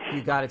off the air.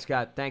 You got it,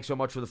 Scott. Thanks so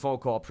much for the phone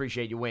call.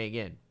 Appreciate you weighing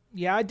in.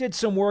 Yeah, I did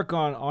some work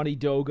on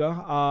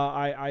Edoga.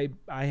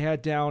 I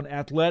had down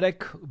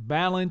athletic,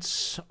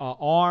 balance,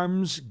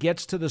 arms,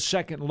 gets to the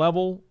second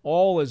level,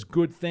 all as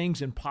good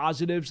things and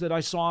positives that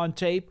I saw on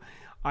tape.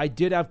 I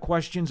did have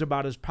questions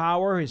about his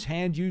power, his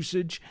hand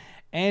usage,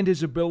 and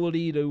his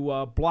ability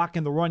to block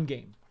in the run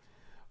game.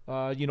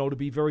 To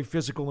be very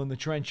physical in the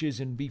trenches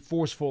and be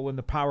forceful in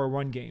the power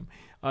run game.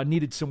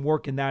 Needed some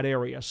work in that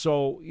area.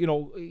 So,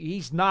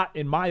 he's not,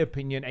 in my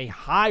opinion, a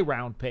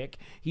high-round pick.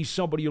 He's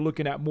somebody you're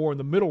looking at more in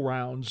the middle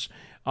rounds,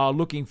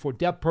 looking for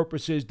depth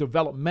purposes,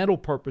 developmental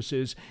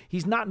purposes.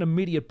 He's not an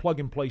immediate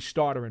plug-and-play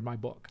starter in my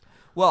book.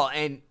 Well,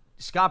 and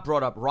Scott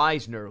brought up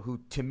Reisner, who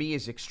to me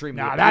is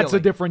extremely appealing. That's a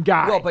different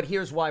guy. Well, but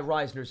here's why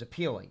Reisner's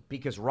appealing.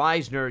 Because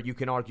Reisner, you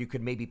can argue,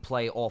 could maybe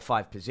play all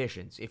 5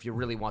 positions if you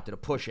really wanted to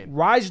push him.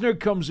 Reisner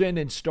comes in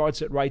and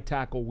starts at right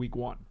tackle week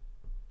 1.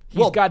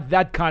 He's got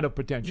that kind of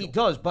potential. He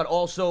does, but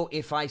also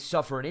if I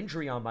suffer an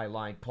injury on my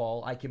line,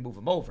 Paul, I can move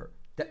him over.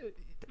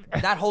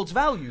 That holds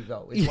value,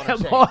 though, is what I'm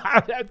saying. Well,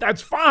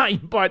 that's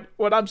fine, but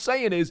what I'm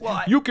saying is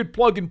you could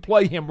plug and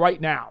play him right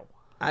now.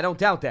 I don't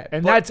doubt that.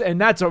 And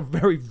that's a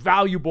very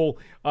valuable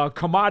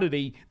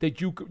commodity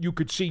that you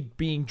could see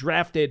being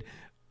drafted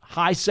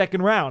high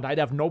second round. I'd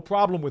have no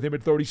problem with him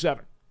at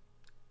 37.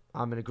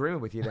 I'm in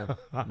agreement with you then.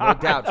 No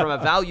doubt. From a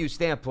value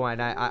standpoint,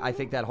 I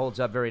think that holds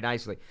up very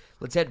nicely.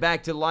 Let's head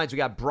back to the lines. We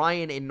got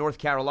Brian in North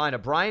Carolina.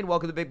 Brian,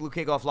 welcome to Big Blue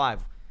Kickoff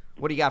Live.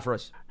 What do you got for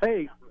us?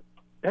 Hey,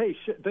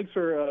 thanks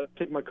for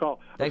taking my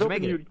call. Thanks for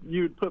making it.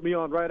 You'd put me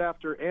on right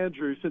after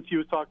Andrew, since he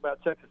was talking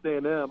about Texas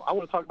A&M. I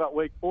want to talk about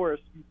Wake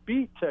Forest. You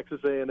beat Texas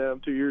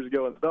A&M 2 years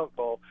ago in the dunk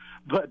ball.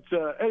 But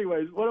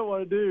anyways, what I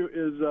want to do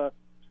is,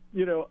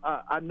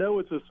 I know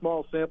it's a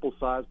small sample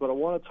size, but I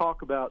want to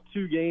talk about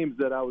 2 games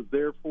that I was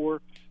there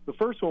for. The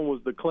first one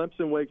was the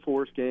Clemson-Wake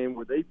Forest game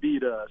where they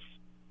beat us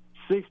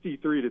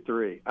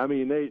 63-3. I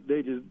mean,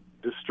 they just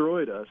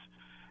destroyed us.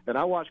 And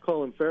I watched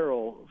Clelin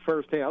Ferrell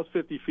firsthand. I was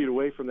 50 feet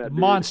away from that dude.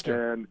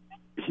 Monster. And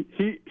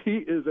he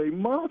is a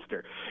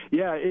monster.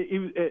 Yeah,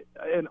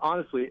 and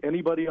honestly,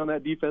 anybody on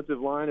that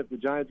defensive line, if the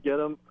Giants get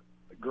him,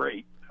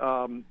 great.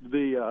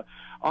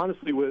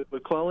 Honestly, with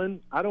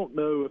Clelin, I don't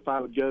know if I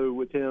would go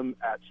with him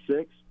at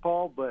 6,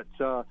 Paul, but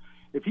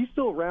if he's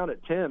still around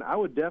at 10, I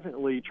would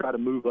definitely try to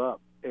move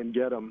up and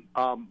get him.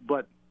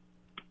 But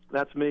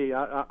that's me.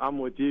 I'm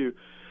with you.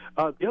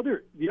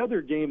 The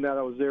other game that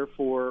I was there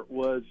for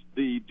was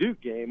the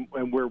Duke game,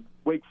 and where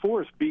Wake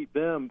Forest beat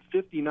them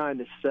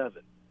 59-7.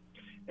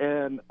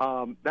 And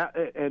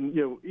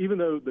even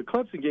though the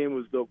Clemson game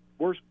was the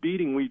worst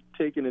beating we've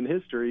taken in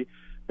history,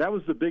 that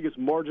was the biggest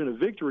margin of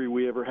victory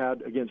we ever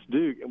had against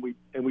Duke,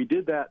 and we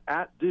did that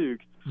at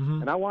Duke.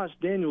 Mm-hmm. And I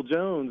watched Daniel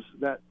Jones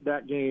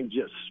that game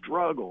just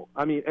struggle.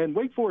 I mean, and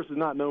Wake Forest is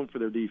not known for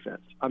their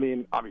defense. I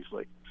mean,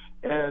 obviously.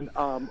 And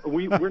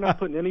we're not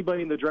putting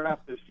anybody in the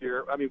draft this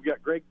year. I mean, we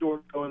got Greg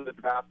Dortch going in the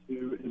draft,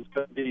 who is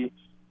going to be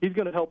 – he's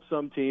going to help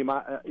some team.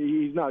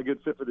 He's not a good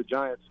fit for the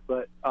Giants,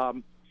 but I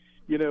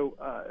know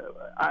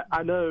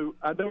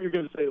what you're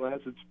going to say,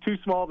 Lance. It's too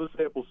small of a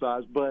sample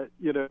size, but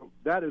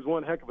that is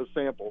one heck of a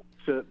sample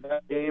to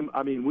that game.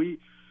 I mean,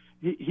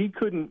 he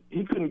couldn't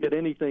get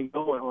anything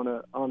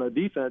going on a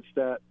defense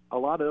that a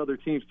lot of other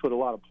teams put a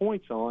lot of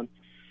points on,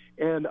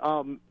 and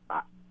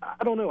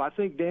I don't know. I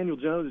think Daniel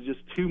Jones is just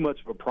too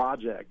much of a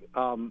project.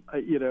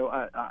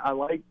 I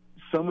like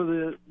some of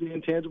the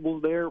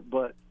intangibles there,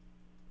 but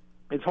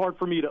it's hard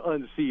for me to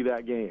unsee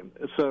that game.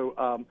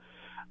 So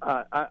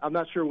I'm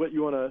not sure what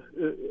you want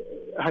to,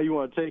 how you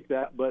want to take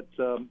that, but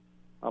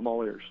I'm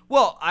all ears.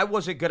 Well, I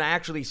wasn't going to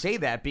actually say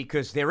that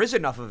because there is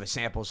enough of a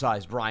sample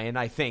size, Brian,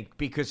 I think,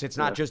 because it's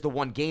not just the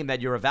one game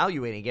that you're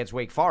evaluating against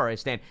Wake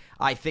Forest. And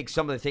I think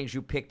some of the things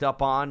you picked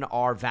up on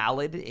are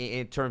valid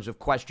in terms of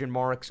question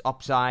marks,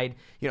 upside,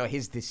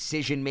 his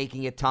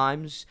decision-making at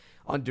times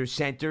under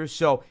center.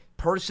 So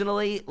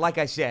personally, like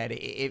I said,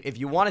 if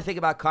you want to think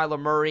about Kyler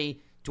Murray,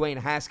 Dwayne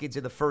Haskins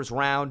in the first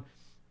round,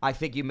 I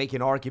think you make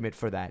an argument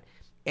for that.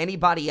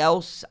 Anybody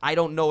else, I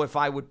don't know if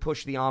I would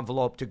push the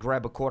envelope to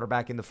grab a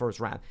quarterback in the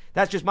first round.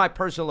 That's just my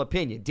personal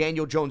opinion.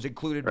 Daniel Jones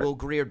included, Will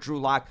Grier, Drew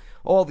Lock,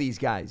 all these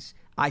guys.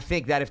 I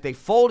think that if they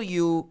fall to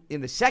you in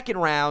the second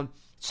round,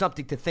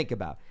 something to think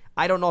about.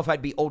 I don't know if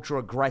I'd be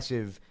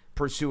ultra-aggressive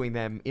pursuing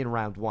them in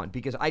round 1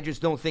 because I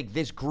just don't think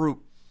this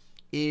group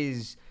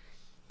is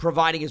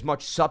providing as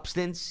much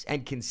substance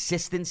and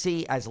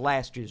consistency as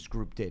last year's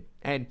group did.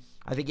 And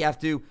I think you have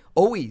to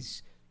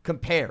always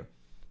compare,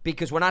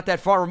 because we're not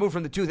that far removed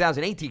from the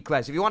 2018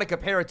 class. If you want to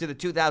compare it to the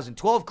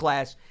 2012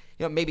 class,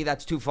 maybe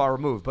that's too far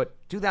removed. But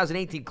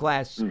 2018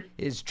 class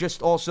is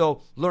just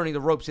also learning the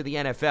ropes of the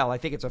NFL. I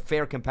think it's a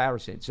fair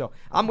comparison. So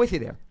I'm with you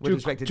there with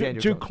respect to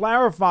Daniel Jones. To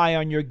clarify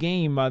on your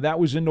game, that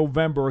was in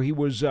November. He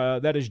was,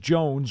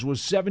 Jones, was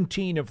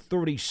 17 of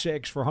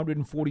 36 for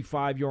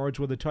 145 yards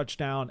with a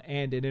touchdown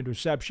and an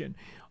interception.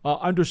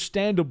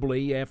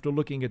 Understandably, after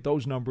looking at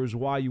those numbers,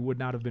 why you would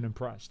not have been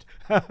impressed.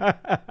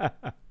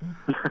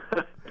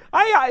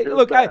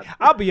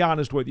 I'll be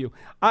honest with you.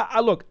 I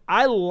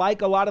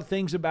like a lot of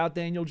things about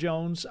Daniel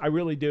Jones. I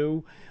really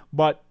do.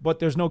 But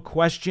there's no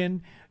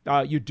question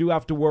you do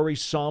have to worry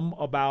some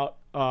about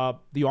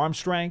the arm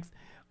strength.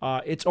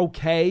 It's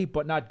okay,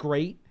 but not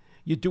great.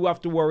 You do have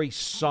to worry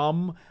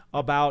some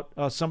about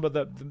some of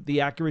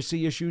the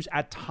accuracy issues.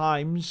 At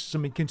times,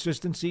 some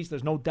inconsistencies.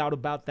 There's no doubt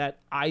about that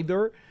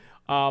either.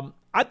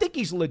 I think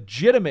he's a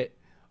legitimate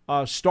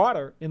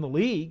starter in the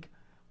league.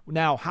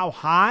 Now, how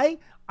high?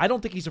 I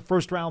don't think he's a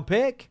first-round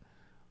pick.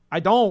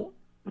 I don't.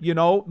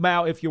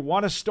 Now, if you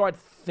want to start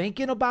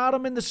thinking about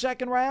him in the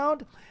second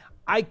round,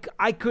 I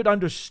could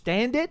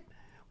understand it.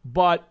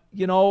 But,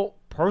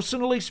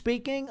 personally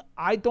speaking,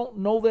 I don't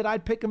know that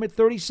I'd pick him at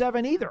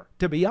 37 either,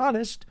 to be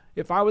honest.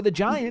 if I were the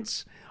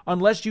Giants,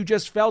 unless you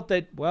just felt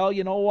that, well,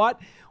 you know what?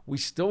 We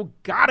still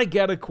got to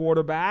get a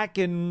quarterback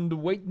and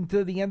wait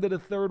until the end of the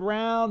third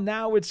round.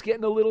 Now it's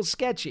getting a little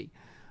sketchy.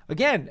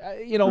 Again,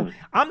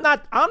 I'm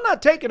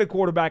not taking a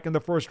quarterback in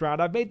the first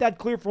round. I've made that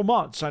clear for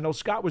months. I know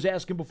Scott was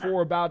asking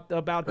before about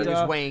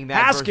weighing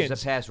that Haskins.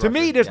 versus a pass to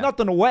me, rusher, there's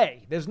nothing to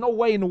weigh. There's no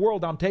way in the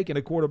world I'm taking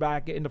a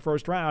quarterback in the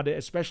first round,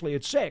 especially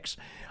at 6.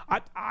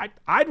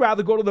 I'd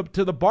rather go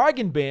to the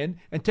bargain bin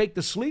and take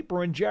the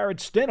sleeper in Jarrett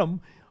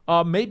Stidham,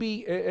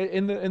 maybe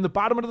in the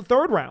bottom of the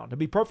third round. To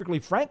be perfectly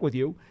frank with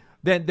you,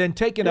 than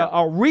taking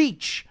a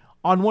reach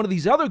on one of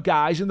these other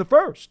guys in the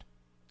first.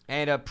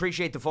 And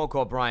appreciate the phone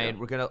call, Brian.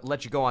 We're going to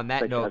let you go on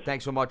that note.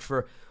 Thanks so much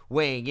for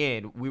weighing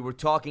in. We were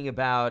talking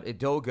about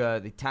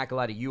Edoga, the tackle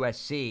out of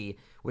USC,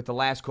 with the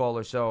last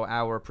caller. So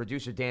our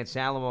producer, Dan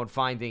Salamone,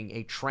 finding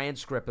a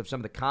transcript of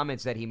some of the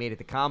comments that he made at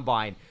the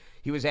Combine.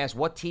 He was asked,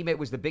 what teammate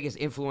was the biggest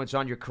influence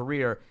on your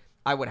career?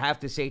 I would have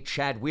to say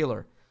Chad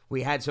Wheeler.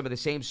 We had some of the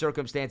same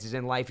circumstances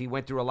in life. He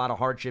went through a lot of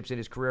hardships in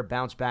his career,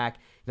 bounced back.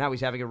 Now he's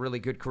having a really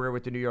good career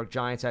with the New York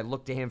Giants. I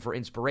look to him for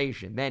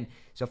inspiration. Then,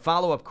 it's a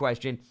follow-up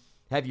question.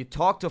 Have you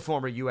talked to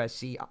former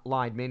USC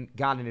linemen,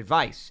 gotten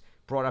advice?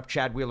 Brought up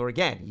Chad Wheeler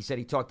again. He said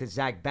he talked to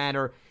Zach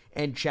Banner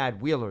and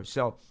Chad Wheeler.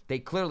 So they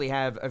clearly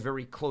have a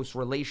very close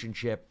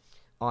relationship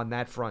on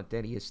that front,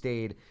 and he has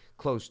stayed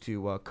close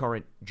to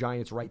current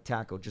Giants right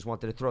tackle. Just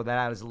wanted to throw that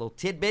out as a little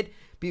tidbit.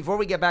 Before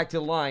we get back to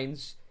the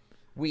lines,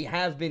 we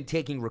have been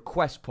taking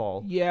requests,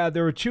 Paul. Yeah,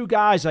 there are 2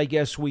 guys, I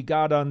guess, we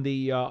got on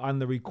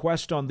the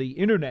request on the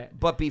internet.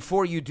 But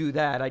before you do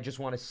that, I just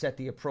want to set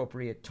the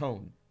appropriate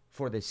tone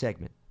for this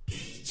segment.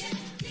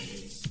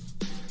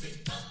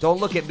 Don't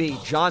look at me.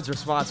 John's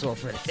responsible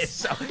for this.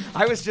 So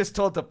I was just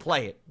told to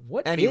play it.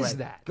 What anyway, is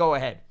that? Go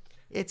ahead.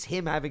 It's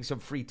him having some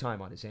free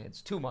time on his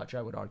hands. Too much,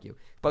 I would argue.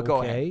 But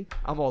go ahead.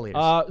 I'm all ears.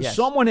 Yes.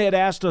 Someone had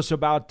asked us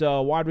about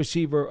wide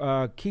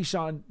receiver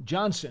Keyshawn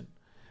Johnson,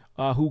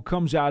 who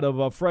comes out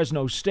of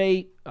Fresno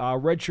State,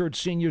 redshirt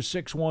senior,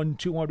 6'1",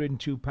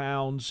 202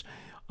 pounds.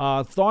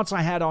 Thoughts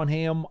I had on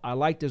him, I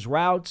liked his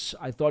routes.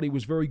 I thought he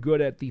was very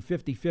good at the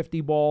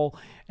 50-50 ball,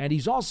 and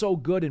he's also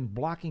good in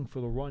blocking for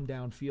the run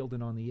downfield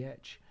and on the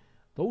edge.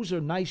 Those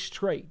are nice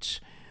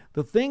traits.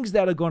 The things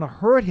that are going to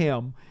hurt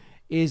him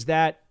is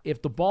that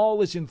if the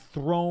ball isn't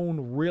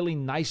thrown really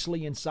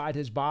nicely inside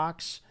his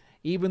box,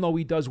 even though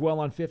he does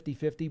well on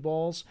 50-50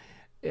 balls,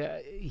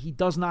 he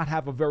does not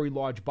have a very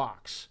large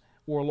box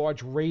or a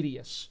large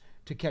radius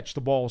to catch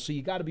the ball. So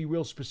you got to be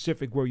real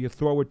specific where you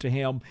throw it to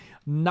him.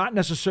 Not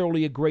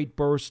necessarily a great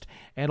burst,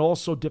 and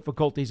also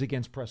difficulties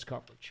against press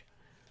coverage.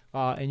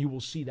 And you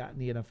will see that in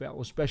the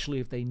NFL, especially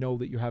if they know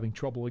that you're having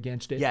trouble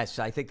against it. Yes,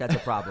 I think that's a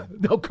problem.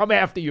 They'll come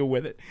after you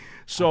with it.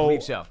 So, I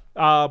believe so.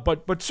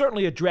 But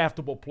certainly a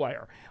draftable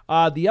player.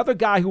 The other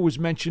guy who was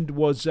mentioned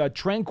was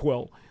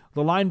Tranquill,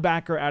 the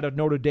linebacker out of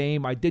Notre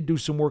Dame. I did do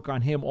some work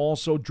on him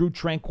also. Drew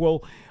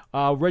Tranquill,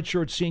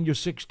 redshirt senior,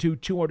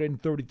 6'2",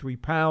 233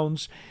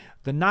 pounds.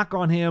 The knock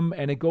on him,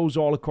 and it goes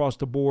all across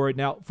the board.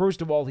 Now,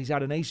 first of all, he's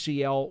had an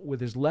ACL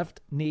with his left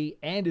knee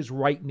and his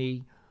right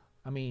knee.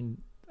 I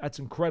mean, that's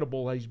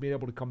incredible that he's been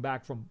able to come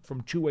back from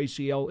 2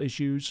 ACL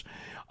issues.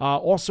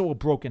 Also a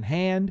broken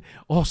hand,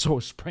 also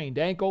a sprained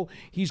ankle.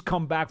 He's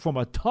come back from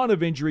a ton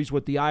of injuries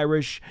with the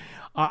Irish.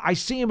 I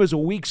see him as a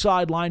weak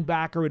side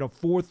linebacker in a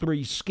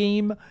 4-3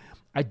 scheme.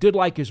 I did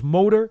like his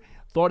motor.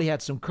 Thought he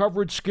had some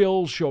coverage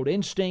skills, showed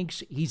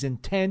instincts. He's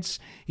intense.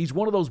 He's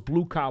one of those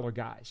blue-collar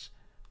guys,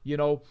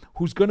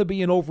 who's going to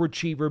be an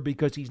overachiever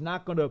because he's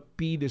not going to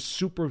be this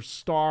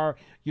superstar,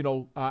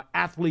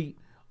 athlete,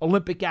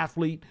 Olympic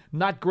athlete,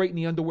 not great in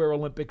the underwear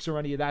Olympics or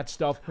any of that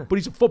stuff, but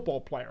he's a football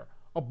player,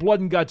 a blood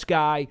and guts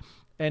guy.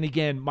 And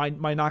again,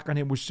 my knock on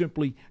him was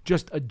simply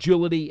just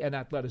agility and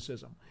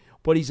athleticism.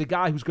 But he's a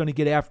guy who's going to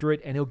get after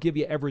it, and he'll give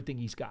you everything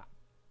he's got.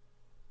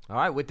 All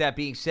right, with that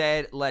being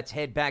said, let's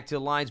head back to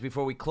the lines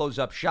before we close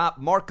up shop.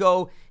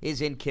 Marco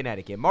is in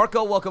Connecticut.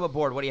 Marco, welcome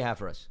aboard. What do you have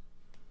for us?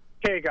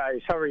 Hey, guys.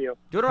 How are you?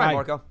 Doing all right,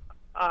 Marco.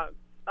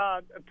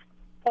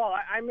 Paul,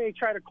 I may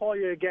try to call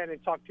you again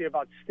and talk to you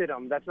about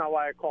Stidham. That's not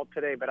why I called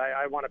today, but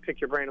I want to pick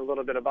your brain a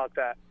little bit about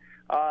that.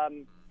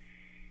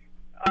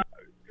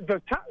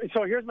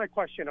 So here's my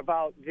question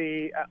about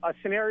a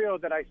scenario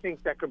that I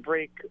think that could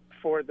break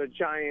for the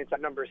Giants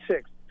at number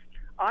 6.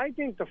 I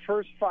think the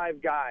first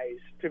 5 guys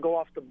to go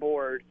off the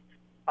board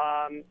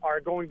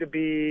are going to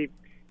be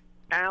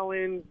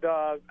Allen,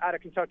 out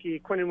of Kentucky,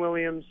 Quinnen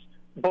Williams,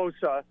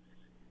 Bosa,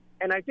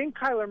 and I think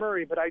Kyler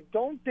Murray, but I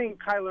don't think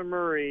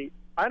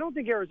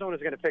Arizona's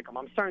going to pick him.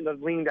 I'm starting to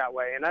lean that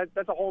way, and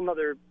that's a whole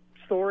other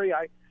story.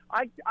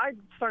 I'm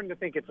starting to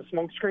think it's a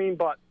smokescreen,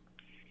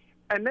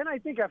 and then I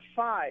think at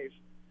 5,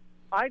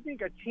 I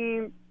think a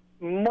team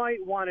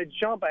might want to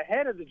jump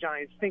ahead of the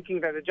Giants,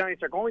 thinking that the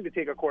Giants are going to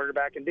take a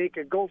quarterback, and they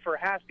could go for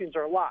Haskins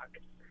or Locke.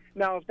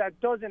 Now, if that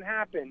doesn't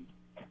happen,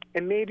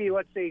 and maybe,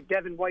 let's say,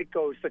 Devin White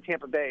goes to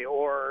Tampa Bay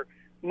or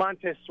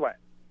Montez Sweat,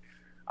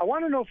 I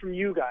want to know from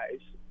you guys,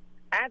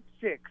 at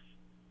 6,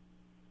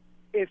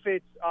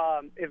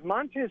 if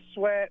Montez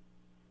Sweat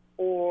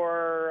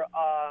or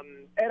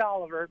Ed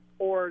Oliver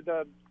or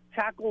the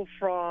tackle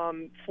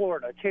from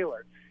Florida,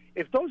 Taylor.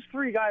 If those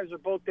three guys are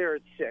both there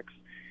at 6,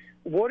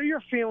 what are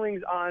your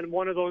feelings on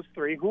one of those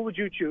three? Who would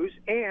you choose?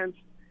 And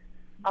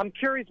I'm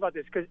curious about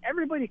this because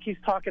everybody keeps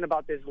talking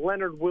about this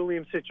Leonard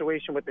Williams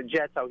situation with the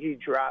Jets, how he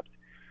dropped.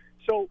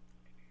 So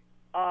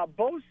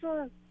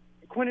Bosa,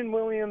 Quinnen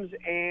Williams,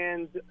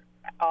 and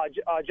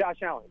Josh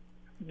Allen.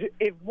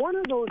 If one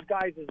of those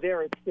guys is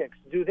there at 6,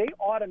 do they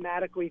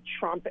automatically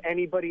trump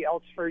anybody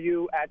else for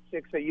you at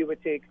 6 that you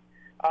would take?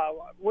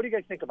 What do you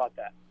guys think about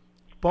that?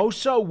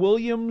 Bosa,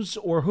 Williams,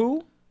 or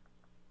who?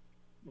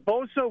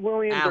 Bosa,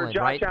 Williams, Allen, or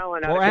Josh right?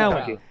 Allen. Or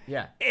Allen.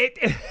 Yeah.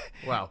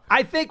 Wow.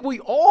 I think we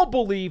all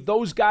believe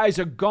those guys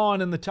are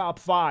gone in the top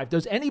 5.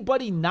 Does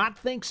anybody not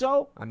think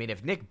so? I mean,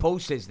 if Nick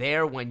Bosa is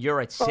there when you're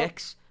at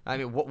 6, I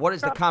mean, what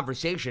is the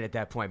conversation at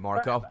that point,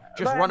 Marco?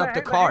 Just run up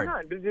the card. Hang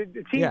on.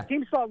 The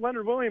team thought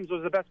Leonard Williams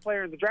was the best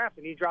player in the draft,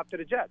 and he dropped to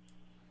the Jets.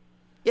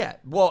 Yeah,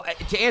 well,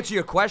 to answer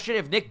your question,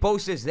 if Nick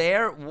Bosa is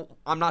there,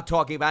 I'm not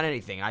talking about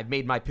anything. I've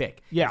made my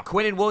pick. Yeah. If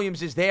Quinnen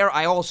Williams is there,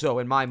 I also,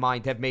 in my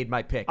mind, have made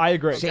my pick. I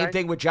agree. Same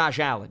thing with Josh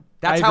Allen.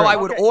 That's I how agree. I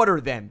would order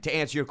them, to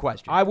answer your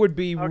question. I would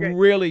be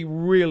really,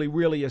 really,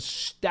 really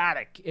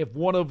ecstatic if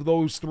one of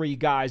those 3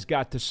 guys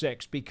got to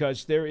 6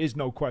 because there is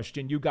no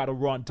question. You got to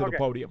run to the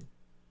podium.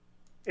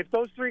 If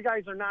those 3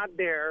 guys are not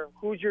there,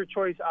 who's your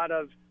choice out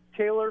of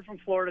Taylor from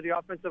Florida, the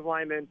offensive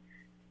lineman,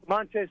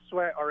 Montez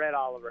Sweat, or Ed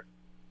Oliver?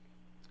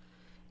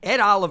 Ed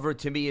Oliver,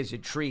 to me, is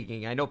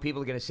intriguing. I know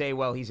people are going to say,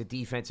 well, he's a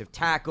defensive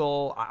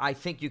tackle. I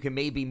think you can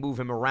maybe move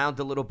him around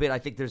a little bit. I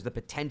think there's the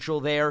potential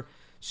there.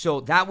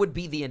 So that would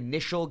be the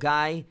initial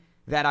guy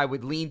that I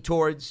would lean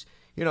towards.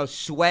 You know,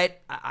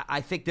 Sweat, I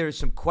think there's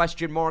some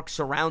question marks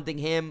surrounding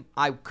him.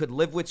 I could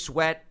live with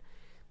Sweat.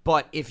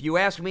 But if you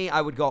ask me,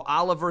 I would go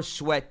Oliver,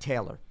 Sweat,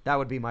 Taylor. That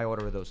would be my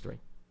order of those 3.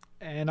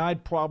 And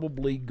I'd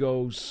probably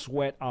go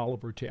Sweat,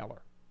 Oliver,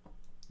 Taylor.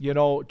 You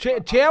know,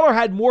 Taylor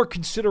had more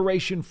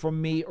consideration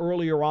from me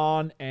earlier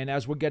on, and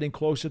as we're getting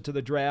closer to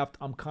the draft,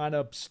 I'm kind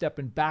of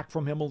stepping back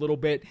from him a little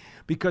bit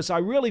because I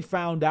really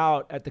found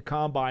out at the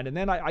Combine, and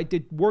then I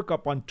did work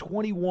up on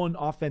 21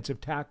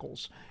 offensive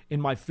tackles in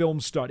my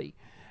film study,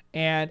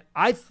 and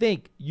I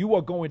think you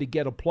are going to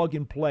get a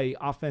plug-and-play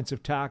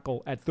offensive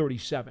tackle at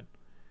 37.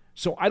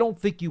 So I don't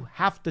think you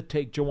have to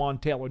take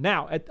Jawaan Taylor.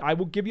 Now, I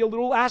will give you a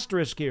little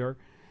asterisk here.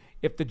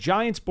 If the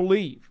Giants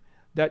believe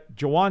that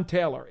Jawaan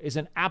Taylor is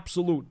an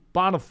absolute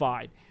bona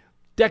fide,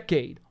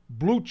 decade,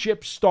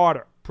 blue-chip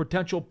starter,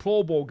 potential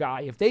Pro Bowl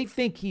guy, if they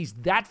think he's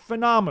that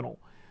phenomenal,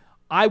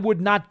 I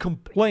would not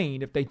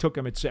complain if they took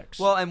him at 6.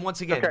 Well, and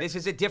once again, this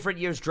is a different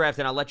year's draft,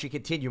 and I'll let you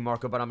continue,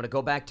 Marco, but I'm going to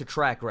go back to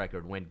track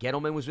record. When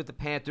Gettleman was with the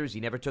Panthers,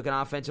 he never took an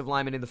offensive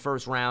lineman in the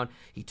first round.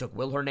 He took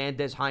Will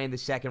Hernandez high in the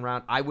second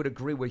round. I would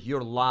agree with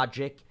your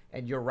logic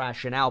and your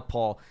rationale,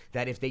 Paul,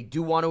 that if they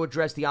do want to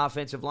address the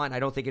offensive line, I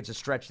don't think it's a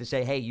stretch to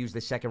say, hey, use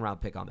the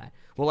second-round pick on that.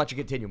 We'll let you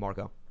continue,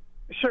 Marco.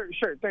 Sure.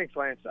 Thanks,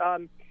 Lance.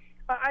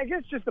 I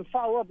guess just to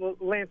follow up,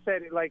 Lance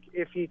said, like,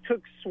 if he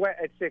took Sweat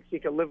at 6, he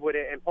could live with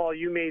it. And, Paul,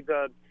 you made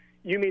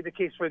the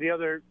case for the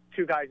other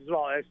 2 guys as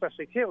well,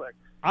 especially Taylor.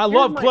 I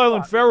love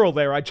Clelin Ferrell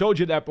there. I told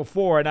you that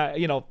before,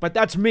 and but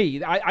that's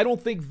me. I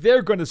don't think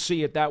they're going to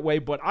see it that way,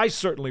 but I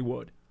certainly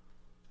would.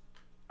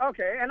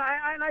 Okay, and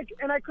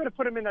I could have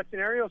put him in that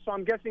scenario, so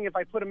I'm guessing if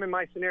I put him in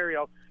my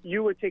scenario,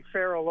 you would take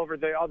Ferrell over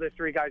the other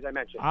 3 guys I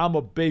mentioned. I'm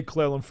a big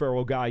Clelin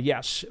Ferrell guy,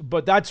 yes,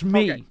 but that's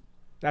me. Okay.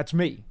 That's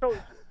me.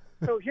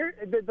 So here,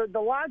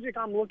 the logic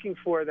I'm looking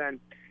for then,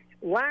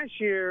 last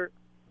year,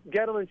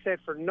 Gettleman said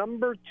for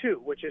number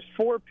 2, which is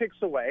 4 picks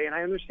away, and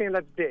I understand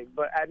that's big,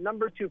 but at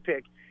number 2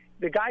 pick,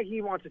 the guy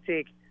he wants to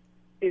take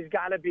is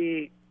got to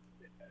be,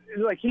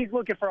 like, he's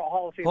looking for a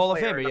Hall of Fame Hall of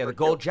player. Famer, yeah, the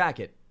gold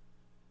jacket.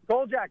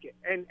 Gold jacket.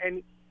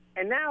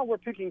 And now we're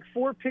picking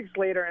 4 picks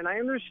later, and I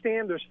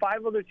understand there's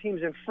 5 other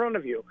teams in front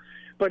of you.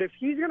 But if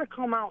he's going to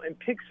come out and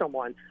pick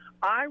someone,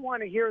 I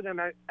want to hear them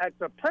at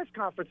the press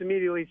conference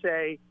immediately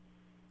say,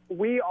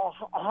 we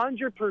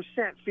 100%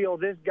 feel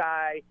this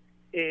guy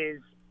is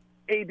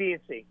A, B,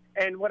 and C.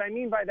 And what I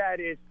mean by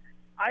that is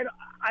I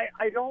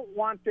don't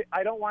want it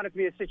to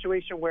be a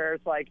situation where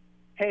it's like,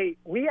 hey,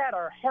 we had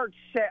our heart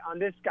set on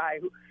this guy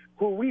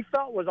who we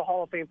felt was a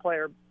Hall of Fame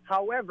player.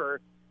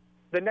 However,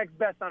 the next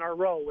best on our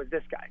row was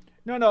this guy.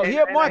 No.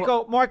 Here,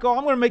 Marco,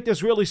 I'm going to make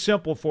this really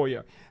simple for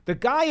you. The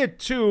guy at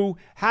 2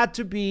 had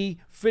to be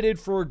fitted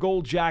for a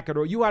gold jacket,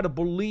 or you had to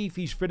believe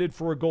he's fitted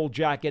for a gold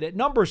jacket. At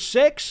number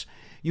 6,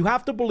 you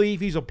have to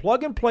believe he's a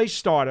plug-and-play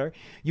starter.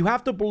 You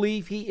have to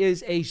believe he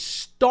is a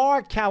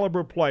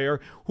star-caliber player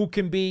who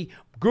can be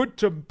good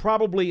to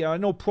probably. I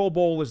know Pro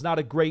Bowl is not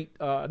a great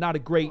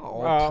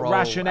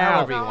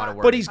rationale,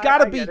 but he's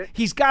got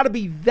to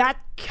be that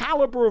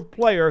caliber of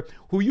player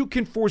who you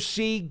can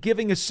foresee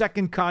giving a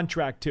second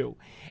contract to.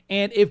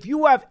 And if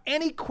you have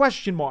any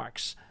question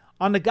marks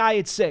on the guy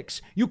at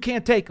 6, you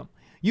can't take him.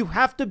 You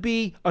have to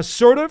be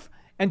assertive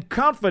and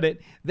confident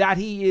that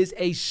he is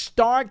a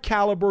star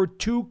caliber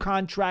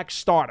 2-contract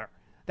starter.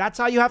 That's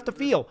how you have to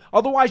feel.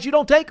 Otherwise, you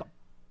don't take him.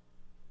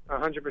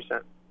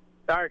 100%.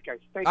 All right, guys.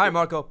 Thank All you. right,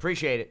 Marco.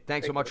 Appreciate it.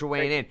 Thanks so Thank much you. for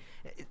weighing in.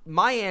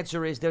 My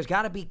answer is there's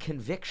got to be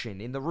conviction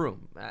in the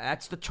room.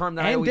 That's the term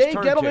that I And always Dave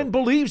turn Gettleman to.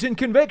 believes in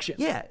conviction.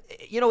 Yeah,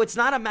 it's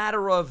not a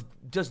matter of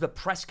does the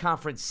press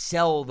conference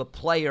sell the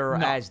player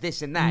as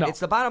this and that. No. It's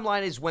the bottom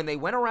line is when they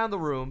went around the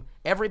room,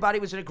 everybody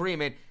was in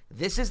agreement.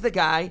 This is the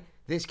guy.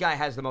 This guy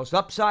has the most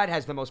upside,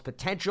 has the most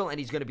potential, and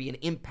he's going to be an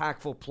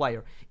impactful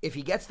player. If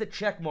he gets the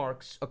check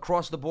marks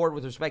across the board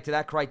with respect to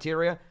that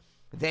criteria,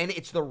 then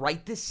it's the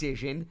right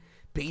decision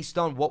based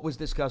on what was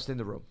discussed in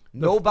the room.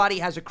 Nobody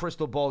has a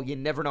crystal ball. You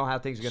never know how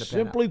things are going to pan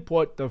out. Simply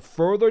put, the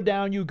further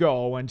down you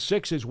go, and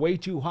 6 is way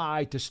too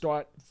high to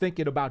start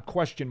thinking about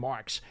question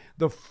marks.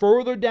 The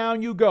further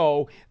down you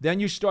go, then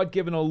you start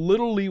giving a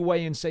little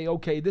leeway and say,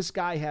 okay, this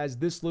guy has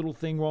this little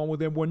thing wrong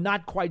with him. We're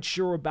not quite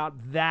sure about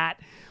that.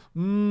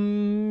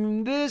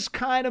 This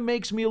kind of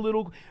makes me a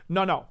little...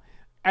 No.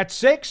 At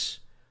 6,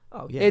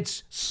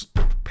 it's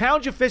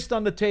pound your fist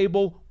on the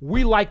table.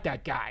 We like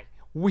that guy.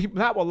 We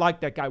not will like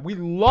that guy. We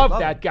love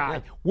that guy.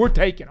 Yeah. We're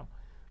taking him.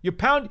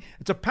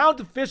 It's a pound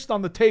of fist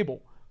on the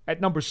table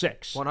at number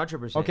 6.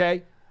 100%.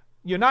 Okay?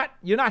 You're not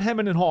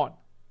hemming and hawing.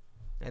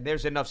 And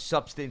there's enough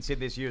substance in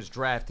this year's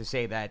draft to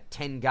say that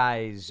 10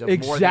 guys of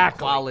more than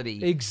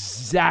quality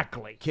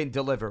can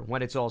deliver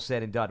when it's all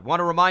said and done. Want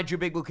to remind you,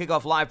 Big Blue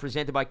Kickoff Live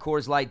presented by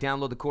Coors Light.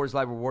 Download the Coors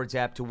Light Rewards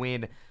app to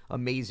win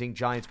amazing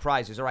Giants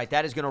prizes. All right,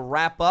 that is going to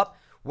wrap up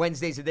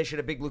Wednesday's edition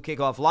of Big Blue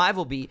Kickoff Live.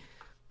 We'll be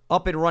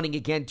up and running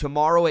again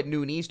tomorrow at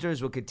noon Eastern.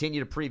 We'll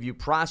continue to preview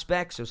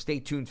prospects, so stay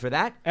tuned for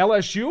that.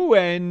 LSU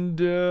and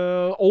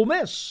Ole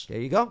Miss. There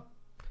you go.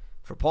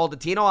 For Paul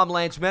Dottino, I'm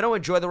Lance Meadow.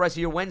 Enjoy the rest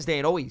of your Wednesday,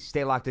 and always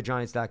stay locked to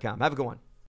Giants.com. Have a good one.